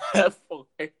bigger platform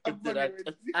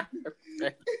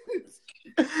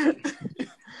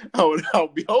I'll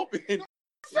be hoping.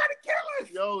 Trying to kill us.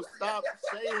 Yo, stop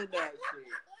saying that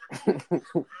shit.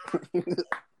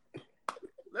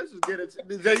 Let's just get it.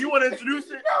 Zay, you want to introduce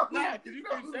it? Nah, because you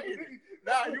keep saying it.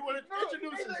 Nah, you want to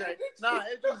introduce it, Zay. Nah,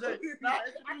 introduce it. I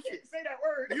can't say that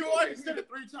word. You already said it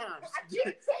 3 times. I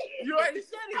can't say it. You already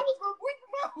said it. I was going to bleep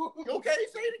them out. Okay,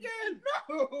 say it again.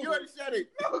 No. You already said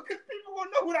it. No, because people won't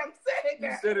know what I'm saying now.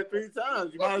 You said it 3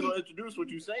 times. You might as well introduce what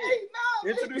you're saying. Hey,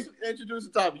 no. Introduce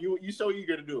the topic. You so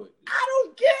eager to do it. I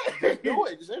don't care. Just do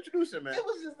it. Just introduce it, man. It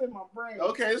was just in my brain.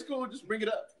 Okay, it's cool. Just bring it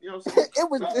up. You know what I'm saying? It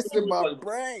was just in my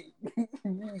brain.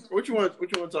 What you want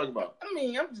to talk about? I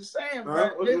mean, I'm just saying, bro.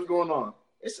 Right? What's going on?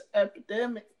 It's an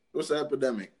epidemic. What's the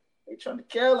epidemic? They trying to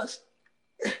kill us.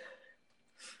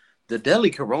 The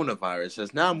deadly coronavirus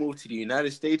has now moved to the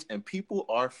United States and people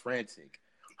are frantic.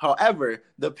 However,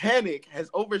 the panic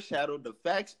has overshadowed the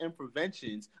facts and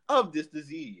preventions of this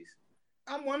disease.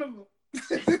 I'm one of them.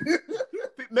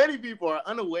 Many people are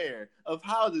unaware of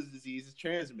how this disease is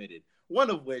transmitted,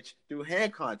 one of which through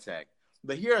hand contact.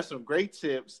 But here are some great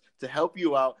tips to help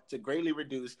you out to greatly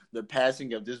reduce the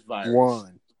passing of this virus.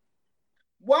 1.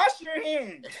 Wash your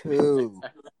hands. 2.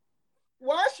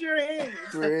 Wash your hands.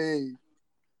 3.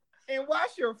 And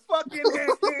wash your fucking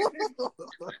hands. That's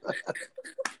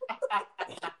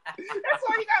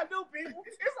all you gotta do, people.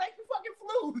 It's like the fucking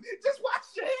flu. Just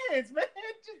wash your hands, man.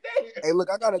 Just there. Hey, look,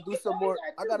 I gotta do some more.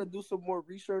 I gotta do some more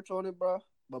research on it, bro.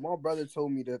 But my brother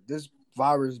told me that this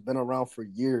virus been around for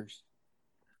years.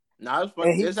 Nah, it's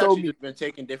funny. It's actually just been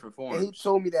taking different forms. And he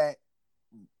told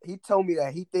me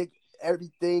that he think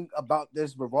everything about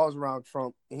this revolves around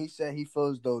Trump. And he said he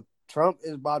feels though Trump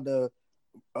is about to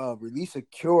release a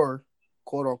cure,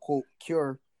 quote unquote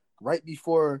cure, right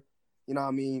before, you know what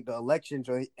I mean, the election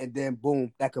joint, and then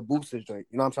boom, that could boost his joint.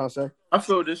 You know what I'm trying to say? I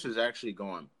feel this is actually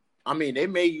going. I mean, they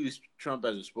may use Trump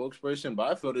as a spokesperson,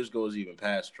 but I feel this goes even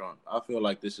past Trump. I feel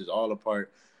like this is all a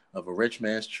part of a rich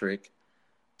man's trick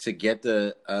to get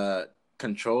the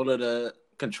control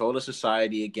of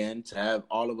society again, to have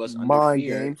all of us under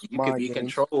fear. You can be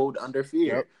controlled under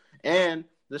fear. Yep. And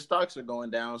the stocks are going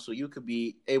down, so you could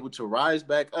be able to rise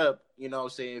back up, you know,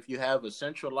 say if you have a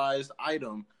centralized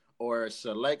item or a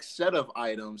select set of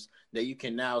items that you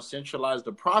can now centralize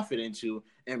the profit into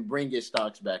and bring your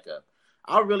stocks back up.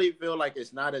 I really feel like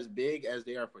it's not as big as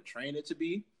they are portraying it to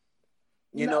be.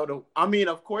 You know, I mean,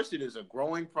 of course it is a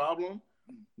growing problem,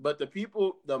 but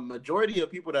the majority of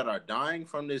people that are dying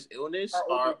from this illness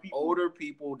are older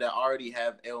people that already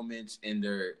have ailments in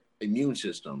their immune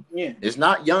system. Yeah, it's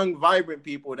not young, vibrant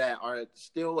people that are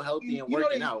still healthy and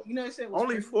working out. You know,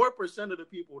 only 4% of the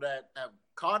people that have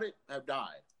caught it have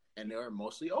died, and they're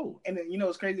mostly old. And then, you know,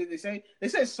 it's crazy. They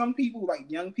say some people, like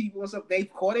young people and stuff,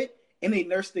 they've caught it and they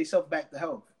nursed themselves back to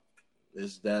health.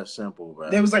 It's that simple, bro.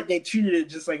 It was like they treated it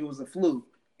just like it was a flu,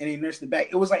 and they nursed it back.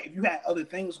 It was like if you had other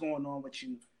things going on with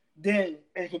you, then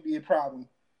it could be a problem.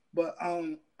 But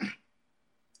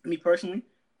me personally,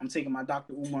 I'm taking my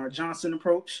Dr. Umar Johnson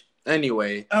approach.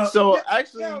 Anyway, the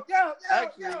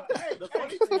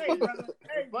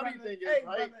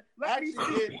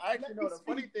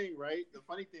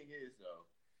funny thing is,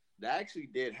 they actually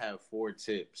did have 4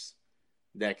 tips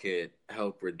that could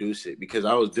help reduce it, because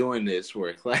I was doing this for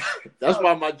a class. That's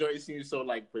why my joint seems so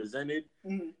like presented.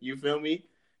 Mm-hmm. You feel me?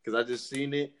 Because I just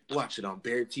seen it. Watch it on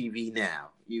Bear TV now.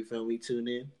 You feel me? Tune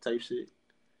in type shit.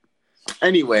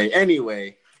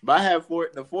 Anyway. But I have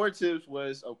the 4 tips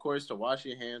was, of course, to wash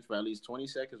your hands for at least 20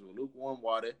 seconds with lukewarm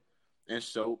water and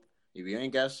soap. If you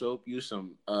ain't got soap, use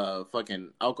some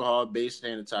fucking alcohol-based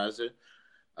sanitizer.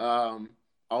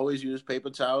 Always use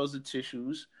paper towels and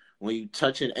tissues when you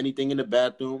touching anything in the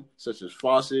bathroom, such as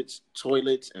faucets,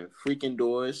 toilets, and freaking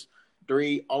doors.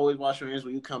 3, always wash your hands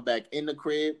when you come back in the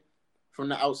crib from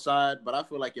the outside. But I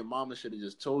feel like your mama should have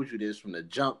just told you this from the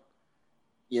jump.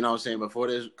 You know what I'm saying? Before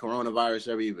this coronavirus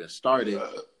ever even started.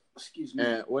 Excuse me.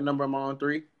 And what number am I on?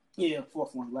 3? Yeah,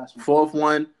 fourth one, last one. Fourth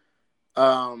one.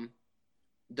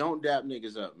 Don't dap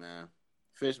niggas up, man.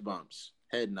 Fist bumps,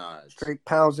 head nods, Straight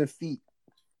pounds and feet.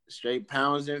 straight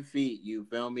pounds and feet. You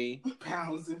feel me?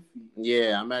 Pounds and feet.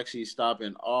 Yeah, I'm actually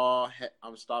stopping all.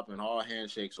 I'm stopping all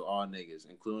handshakes with all niggas,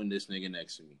 including this nigga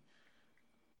next to me,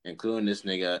 including this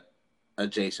nigga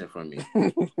adjacent from me.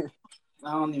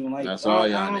 I don't even like. That's all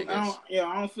y'all niggas.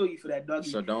 I don't feel you for that, Dougie.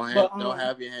 So don't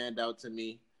have your hand out to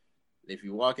me. If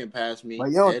you walking past me, Like,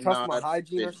 you don't head trust nod, my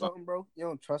hygiene or fist bump. something, bro? You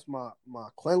don't trust my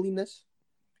cleanliness?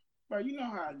 Bro, you know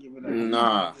how I give it up.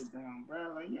 Nah. Down,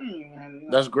 bro. Like, you ain't even had it.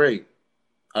 That's great.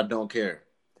 I don't care.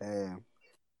 Damn.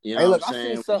 You know Hey, look, what I'm I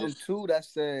saying? seen something too that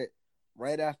said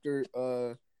right after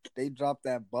they dropped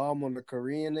that bomb on the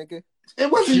Korean nigga,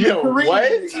 It wasn't Yo, Korean.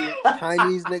 what? Nigga.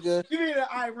 Chinese nigga. You mean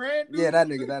the Iran? Dude? Yeah, that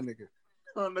nigga.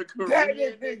 On the Korean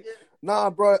That nigga.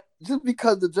 Nah, bro, just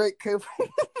because the Drake came from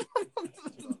On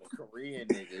the Korean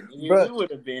nigga. Bruh. We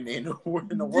would have been in the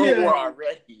World Yeah. War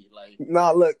already. Like,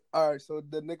 Nah, look, all right, so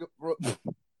the nigga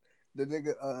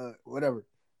whatever,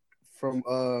 from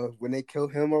when they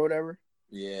killed him or whatever,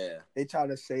 yeah. they try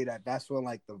to say that that's when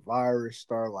like the virus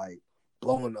start like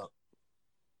blowing up.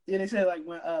 Yeah, they said like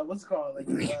when what's it called? Like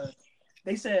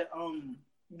they said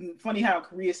funny how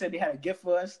Korea said they had a gift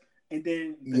for us, and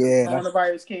then the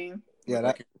coronavirus came.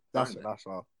 Yeah, that's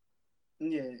all.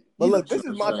 Yeah, But look, this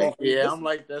is my thing. Yeah, I'm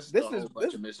like, that's this a whole is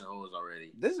bunch of missing holes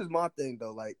already. This is my thing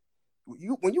though. Like,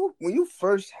 when you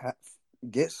first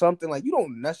get something, like, you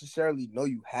don't necessarily know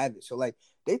you have it. So like,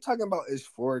 they talking about is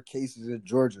 4 cases in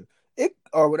Georgia, it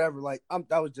or whatever. Like,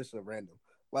 that was just a random.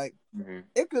 Like,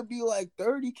 it could be like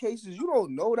 30 cases. You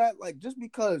don't know that. Like, just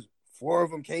because 4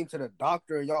 of them came to the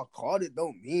doctor and y'all caught it,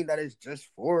 don't mean that it's just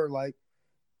 4. Like,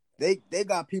 they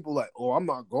got people like, oh, I'm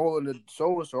not going to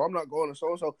so and so. I'm not going to so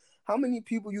and so. How many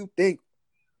people you think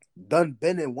done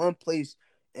been in one place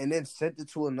and then sent it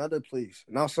to another place?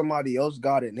 Now somebody else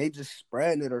got it and they just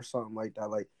spreading it or something like that.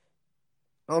 Like,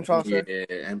 you know what I'm trying to say?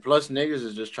 Yeah, and plus niggas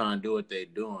is just trying to do what they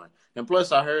doing. And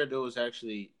plus I heard there was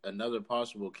actually another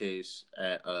possible case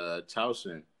at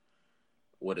Towson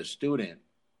with a student.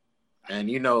 And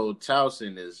you know,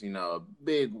 Towson is, a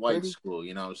big white school,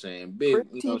 you know what I'm saying? Big,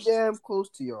 pretty damn close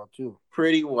to y'all too.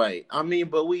 Pretty white. I mean,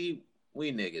 but we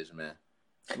niggas, man.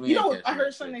 I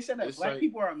heard something they said that black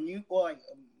people are immune, or like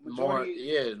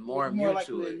majority, more immune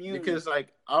to it. Because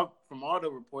like from all the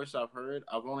reports I've heard,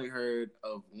 I've only heard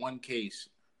of 1 case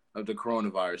of the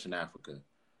coronavirus in Africa,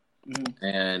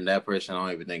 and that person, I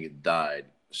don't even think it died.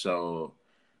 So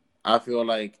I feel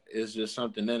like it's just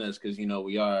something in us because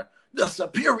we are the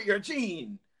superior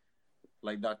gene,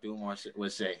 like Dr. Umar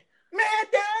would say.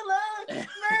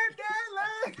 Mandela.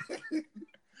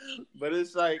 But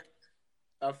it's like,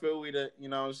 I feel you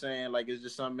know what I'm saying? Like, it's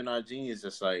just something in our genes.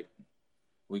 It's like,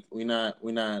 we not,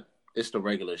 it's the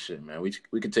regular shit, man.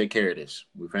 We can take care of this.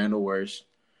 We've handled worse.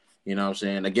 You know what I'm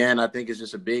saying? Again, I think it's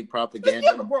just a big propaganda.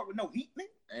 You ever brought with no heat, man?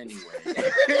 Anyway.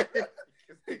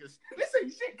 This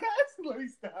ain't shit, constantly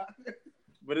stop.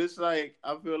 But it's like,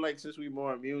 I feel like since we're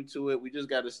more immune to it, we just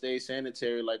got to stay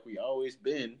sanitary like we always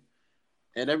been.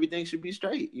 And everything should be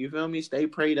straight. You feel me? Stay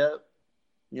prayed up.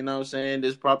 You know what I'm saying?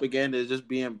 This propaganda is just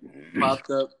being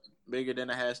popped up bigger than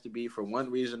it has to be for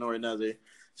one reason or another.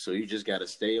 So you just got to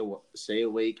stay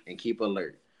awake and keep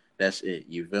alert. That's it.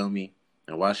 You feel me?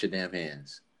 And wash your damn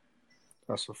hands.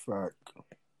 That's a fact.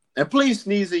 And please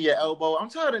sneeze in your elbow. I'm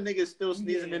tired of niggas still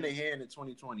sneezing in their hand in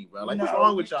 2020, bro. Like, what's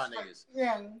wrong with y'all niggas?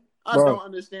 Yeah. I don't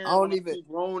understand. I don't even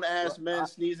grown-ass men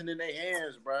sneezing in their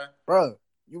hands, bro. Bro.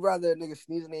 You rather a nigga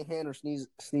sneeze in their hand or sneeze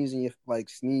in your, like,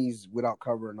 sneeze without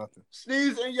cover or nothing?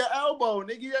 Sneeze in your elbow,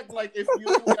 nigga. You act like if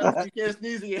you can't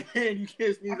sneeze in your hand, you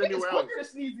can't sneeze anywhere else.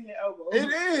 It's sneeze in your elbow.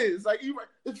 It is. Like, you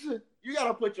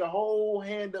gotta put your whole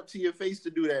hand up to your face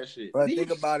to do that shit. But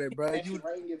think about it, bro.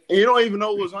 You don't even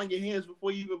know what's on your hands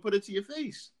before you even put it to your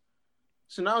face.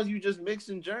 So now you just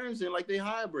mixing germs in like they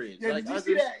hybrids. Yeah, like, did you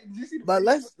see that? But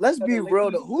let's be real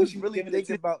though. Who's really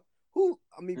thinking about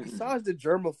besides the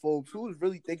germaphobes, who's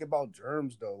really thinking about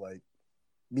germs though? Like,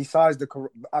 before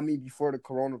the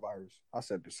coronavirus. I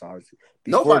said besides.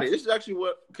 Nobody. This is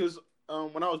actually because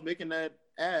when I was making that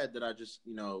ad that I just,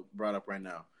 brought up right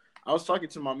now, I was talking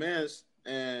to my mans,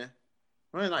 and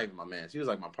not even my mans. He was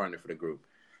like my partner for the group.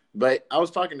 But I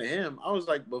was talking to him. I was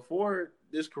like, before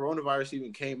this coronavirus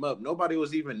even came up, nobody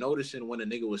was even noticing when a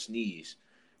nigga would sneeze.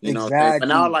 You know, but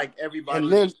now like everybody,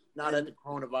 now that the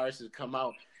coronavirus has come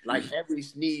out, like every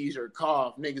sneeze or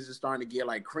cough, niggas is starting to get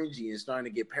like cringy and starting to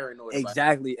get paranoid.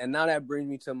 Exactly. And now that brings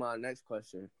me to my next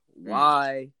question.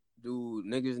 Why do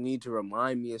niggas need to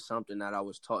remind me of something that I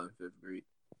was taught in 5th grade?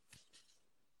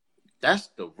 That's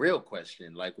the real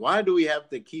question. Like, why do we have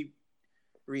to keep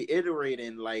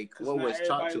reiterating like what was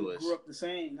taught to us? Grew up the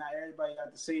same. Not everybody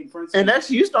got the same principles. And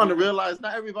that's you starting to realize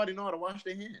not everybody know how to wash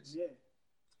their hands. Yeah.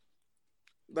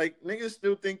 Like niggas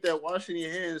still think that washing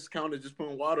your hands count as just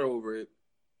putting water over it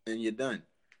and you're done.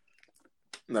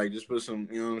 Like just put some,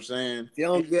 you know what I'm saying? If you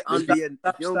don't get under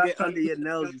your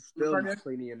nails, you still not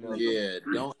cleaning your nails. Yeah,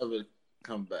 don't ever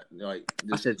come back. Like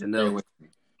I said your nails.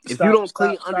 If Stop, you don't stop,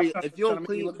 clean stop, under, stop, if you don't stop,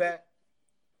 clean, look back.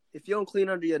 if you don't clean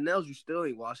under your nails, you still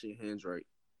ain't washing your hands right.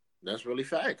 That's really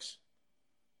facts.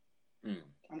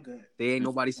 I'm good. They ain't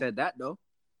nobody said that though.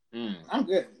 I'm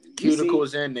good.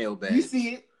 Cuticles and nail bags. You see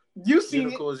it. You see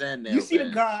Cuticles it. and nail You see bags.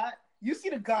 the God. You see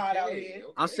the God out here.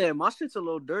 I'm saying my shit's a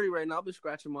little dirty right now. I've been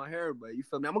scratching my hair, but you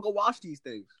feel me? I'm gonna go wash these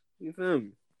things. You feel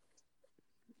me?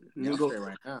 I'm gonna go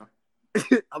right now.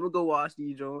 I'm gonna go wash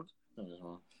these Jones.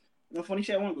 No funny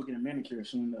shit. I want to go get a manicure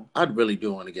soon though. I really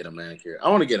do want to get a manicure. I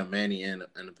want to get a mani and a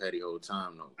pedi whole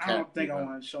time though. I don't think I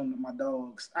want to show them my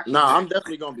dogs. Nah, I'm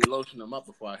definitely gonna be lotioning them up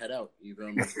before I head out. You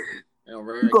feel me?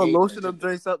 You gonna lotion them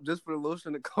drinks up just for the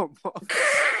lotion to come off?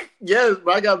 Yes,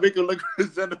 but I gotta make it look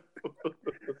presentable.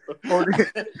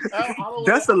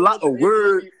 That's a lot of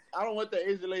words. I don't want the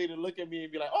Asian lady to look at me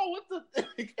and be like, "Oh, what the?"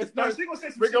 It's No, not. she gonna say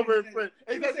some Bring shit. over her friend.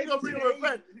 She gonna bring over her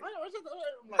friend.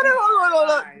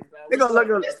 They gonna look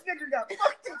at. This nigga got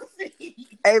fucked in the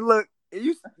feet. Hey, look,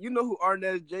 you know who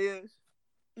Arnez J is?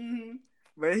 Mm-hmm.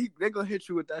 Man, they gonna hit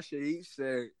you with that shit. He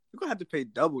said you're gonna have to pay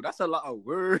double. That's a lot of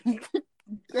words.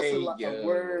 That's a lot of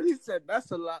words. He said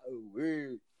that's a lot of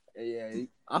words. Yeah,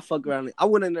 I fuck around. I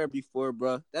went in there before,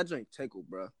 bro. That drink tickle,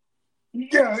 bro.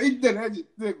 Yeah, he did that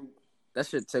shit tickle. That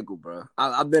shit tickle, bro.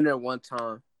 I've been there one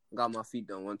time. Got my feet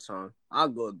done one time. I'll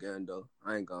go again though.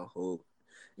 I ain't gonna hold.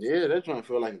 Yeah, that trying to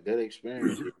feel like a good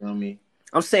experience. You feel me?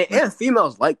 I'm saying, and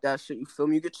females like that shit. You feel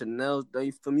me? You get your nails done.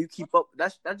 You feel me? You keep up.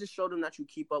 That just showed them that you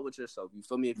keep up with yourself. You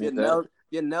feel me? If your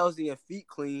nails and your feet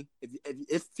clean,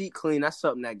 if feet clean, that's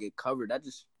something that get covered. That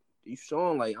just you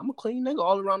showing like I'm a clean nigga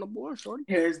all around the board, shorty.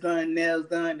 Hair's done, nails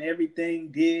done,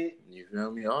 everything did. You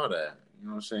feel me? All that. You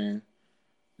know what I'm saying?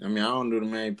 I mean, I don't do the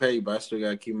mani pay, but I still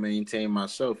gotta keep maintaining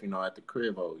myself. You know, at the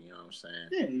crib. You know what I'm saying?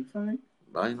 Yeah, you feel me?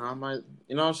 But you know, I might.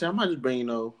 You know what I'm saying? I might just bring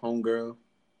homegirl,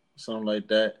 something like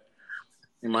that.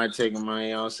 You might take my, you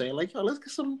know what I'm saying? Like, yo, let's get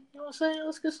some, you know what I'm saying?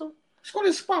 Let's go to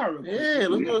the spa real quick. Yeah,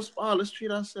 let's go to the spa. Let's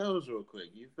treat ourselves real quick.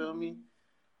 You feel me?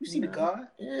 You see the God?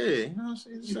 Yeah, you know what I'm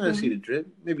saying? Just see the drip.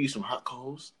 Maybe some hot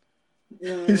coals.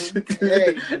 Hey,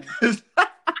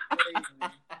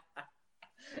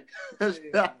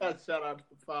 Shout out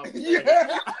to Pop. Yeah.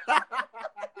 I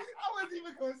wasn't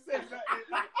even going to say nothing.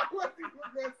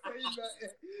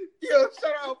 Yo,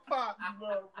 shout out Pop,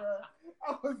 bro.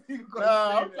 I wasn't even going to say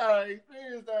I'm that. trying to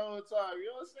experience that whole time. You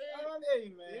know what I'm saying? Hey,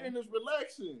 man. You're just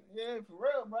relaxing. Yeah, for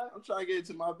real, bro. I'm trying to get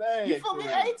into my bag. You feel me?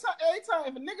 Every time,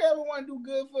 if a nigga ever want to do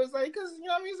good for us, like, because, you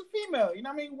know what I mean, he's a female. You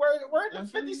know what I mean? Word to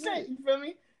 50 Cent. You feel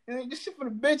me? And this shit for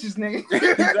the bitches, nigga.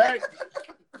 Exactly.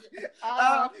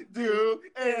 I'll do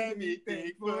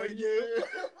anything for you.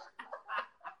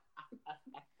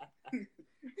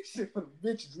 Shit for the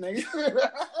bitches, nigga.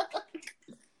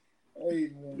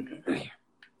 Hey, man.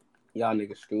 Y'all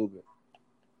niggas stupid.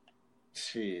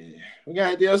 Shit. We got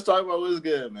anything else to talk about? What's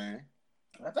good, man?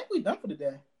 I think we done for the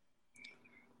day.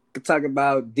 Could talk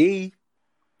about D.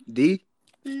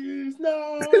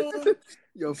 No.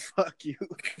 Yo, fuck you.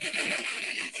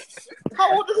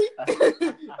 How old are we?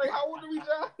 How old are we,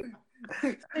 John?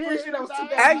 That was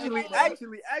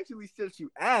Actually, since you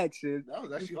asking, that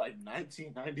was actually like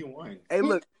 1991. Hey,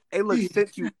 look,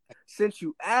 since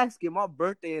you asking, my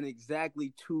birthday in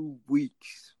exactly 2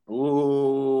 weeks.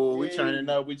 Ooh, we turning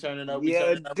up.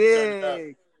 Yeah,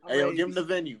 dig. Hey, yo, give him the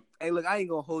venue. Hey, look, I ain't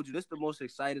gonna hold you. This is the most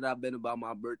excited I've been about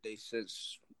my birthday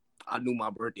since I knew my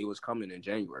birthday was coming in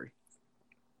January.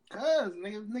 Cause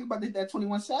nigga about to hit that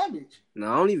 21 Savage.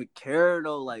 No, I don't even care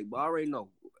though. Like, but I already know.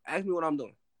 Ask me what I'm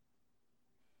doing.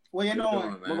 What you doing?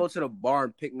 I'm gonna go to the bar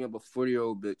and pick me up a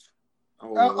 40-year-old bitch.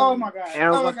 Oh my god! And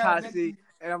I'm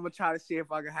gonna try to see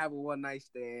if I can have a one night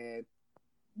stand.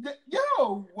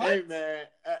 Yo, what? Hey man,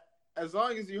 as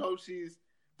long as you hope she's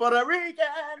Puerto Rican.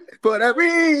 Black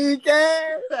bitch.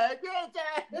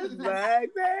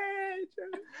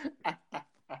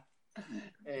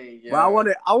 Hey, yeah. But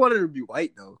I wanted her to be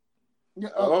white though.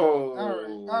 All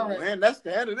right. Man, that's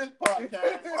the end of this podcast.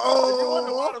 If you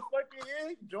wonder why the fuck you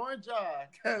is, join John,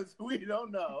 because we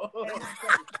don't know.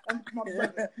 My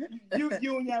brother,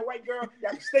 you and that white girl,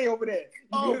 y'all can stay over there.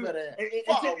 Matter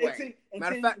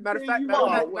of fact,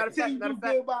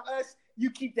 good by us,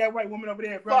 you keep that white woman over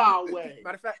there, bro. Far away.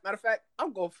 Matter of fact,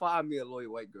 I'm gonna find me a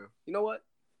loyal white girl. You know what?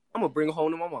 I'm gonna bring her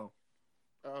home to my mom.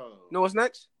 Oh. You know what's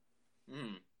next?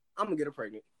 Mm. I'm gonna get her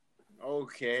pregnant.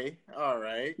 Okay. All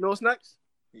right. You know what's next?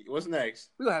 What's next?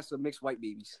 We're gonna have some mixed white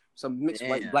babies. Some mixed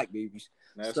white Damn. black babies.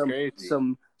 That's some, crazy.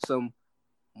 Some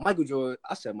Michael Jordan.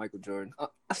 I said Michael Jordan. I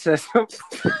said some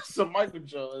Some Michael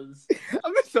Jordans. I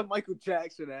meant some Michael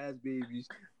Jackson ass babies.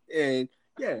 And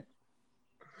yeah.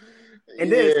 And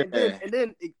then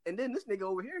this nigga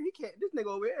over here,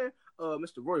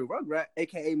 Mr. Roy Rugrat,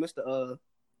 aka Mr.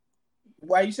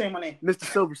 Why are you saying my name? Mr.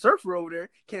 Silver Surfer over there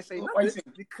can't say Why you nothing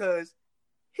saying- because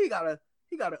he got a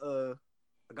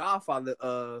Godfather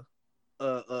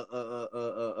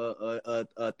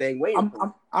thing waiting. for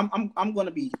him. I'm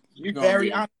gonna be You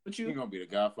very honest with You're you. gonna be the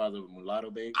godfather of Mulatto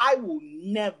Baby. I will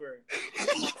never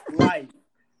in my life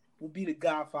will be the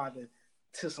godfather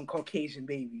to some Caucasian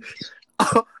babies.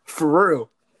 For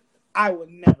real. I would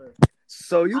never.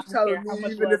 So you I don't telling care how me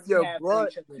much even love if we your have for blood,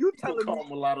 each other. you Don't telling call me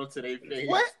mulatto to their face.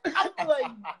 What? I'm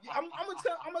gonna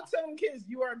tell them kids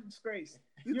you are a disgrace.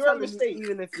 you You're a telling me mistake.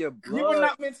 even if your You were blood,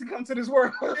 not meant to come to this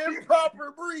world.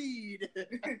 Improper breed.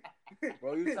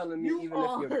 bro, you telling me You even if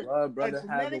your are blood a brother has a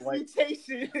genetic white.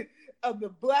 mutation of the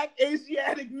black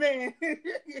Asiatic man.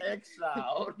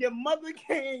 Exiled. Your mother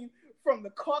came from the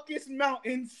Caucasus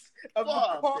Mountains of the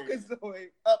Fuck,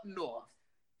 Caucasoid. Up north.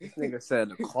 This nigga said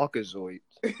the Caucasoid.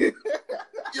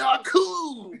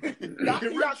 Yakub.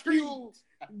 Yakub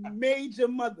made your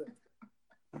mother.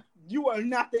 You are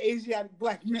not the Asiatic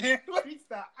black man. Let me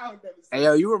stop. I would never say Hey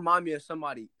yo, you remind me of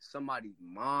somebody's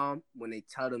mom when they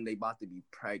tell them they about to be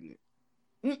pregnant.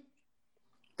 Mm.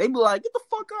 They be like, "Get the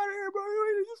fuck out of here, bro!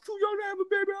 You're too young to have a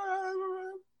baby."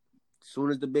 As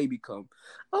soon as the baby come,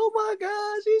 oh my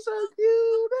gosh, she's so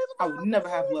cute. I would never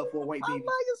have love for a white I baby.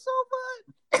 like it so much.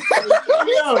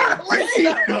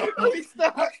 Let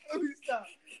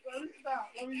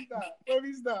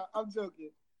me stop. I'm joking.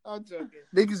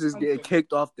 Niggas is I'm getting joking.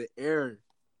 kicked off the air.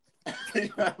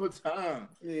 What time?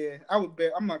 Yeah, I would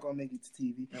bet I'm not gonna make it to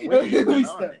TV. And when you Let me went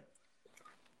stop. on it?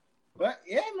 But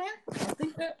yeah, man,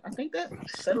 I think that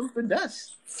settles the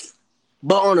dust.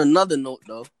 But on another note,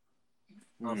 though,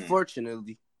 Mm.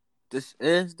 unfortunately, this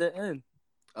is the end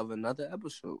of another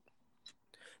episode.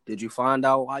 Did you find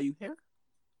out why you here?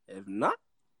 If not,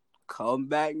 come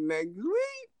back next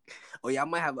week. Oh yeah, I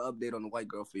might have an update on the white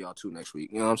girl for y'all too next week.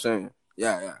 You know what I'm saying?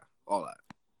 Yeah, all that.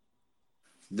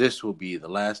 This will be the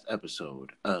last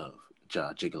episode of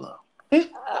Ja Gigolo.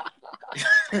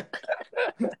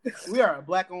 We are a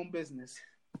black-owned business.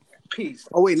 Peace.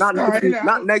 Oh wait, not next week. Right now.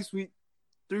 Not next week.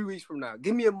 3 weeks from now.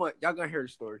 Give me a month. Y'all gonna hear the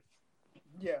story.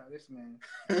 Yeah, this man.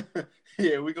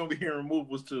 Yeah, we're gonna be hearing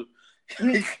removals too.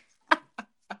 You're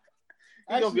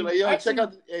gonna be like, check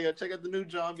out the new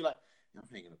John. Be like, I'm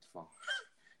hanging up the phone.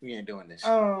 We ain't doing this.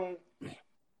 I'm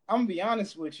gonna be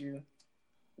honest with you.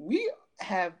 We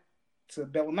have to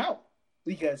bail him out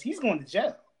because he's going to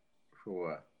jail. For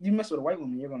what? You mess with a white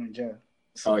woman, you're going to jail.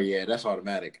 Oh yeah, that's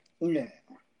automatic. Yeah.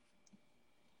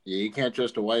 Yeah, you can't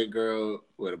trust a white girl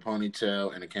with a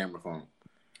ponytail and a camera phone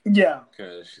Yeah.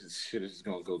 because shit is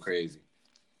gonna go crazy.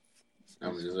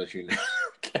 I'm gonna just let you know.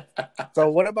 So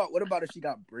what about if she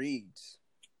got braids?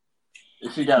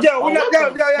 If she got Yeah. All All right.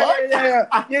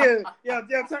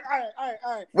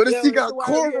 What if Yeah, she got so why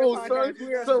we here cornrows, son? podcast?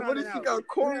 We are So what signing if she out. got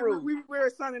cornrows? We're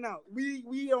signing out. We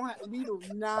do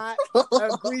not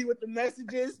agree with the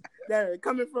messages that are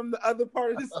coming from the other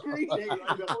part of the screen.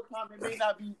 the whole time it may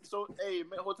not be the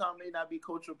whole time may not be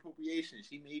cultural appropriation.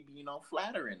 She may be,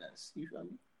 flattering us. You feel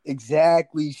me?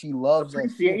 Exactly. She loves us.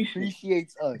 She Appreciation.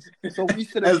 appreciates us. So we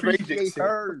should As Ray J appreciate said,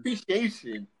 her.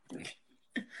 appreciation.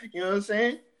 You know what I'm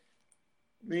saying?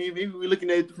 Maybe we're looking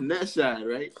at it from that side,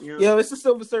 right? You know? Yo, it's the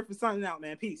Silver Surfer signing out,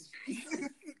 man. Peace. No,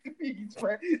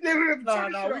 we're keeping this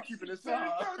on. No, we're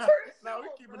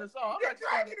keeping this on. You're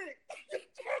dragging it. Turn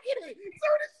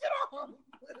this shit off.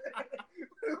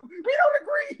 We don't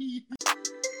agree.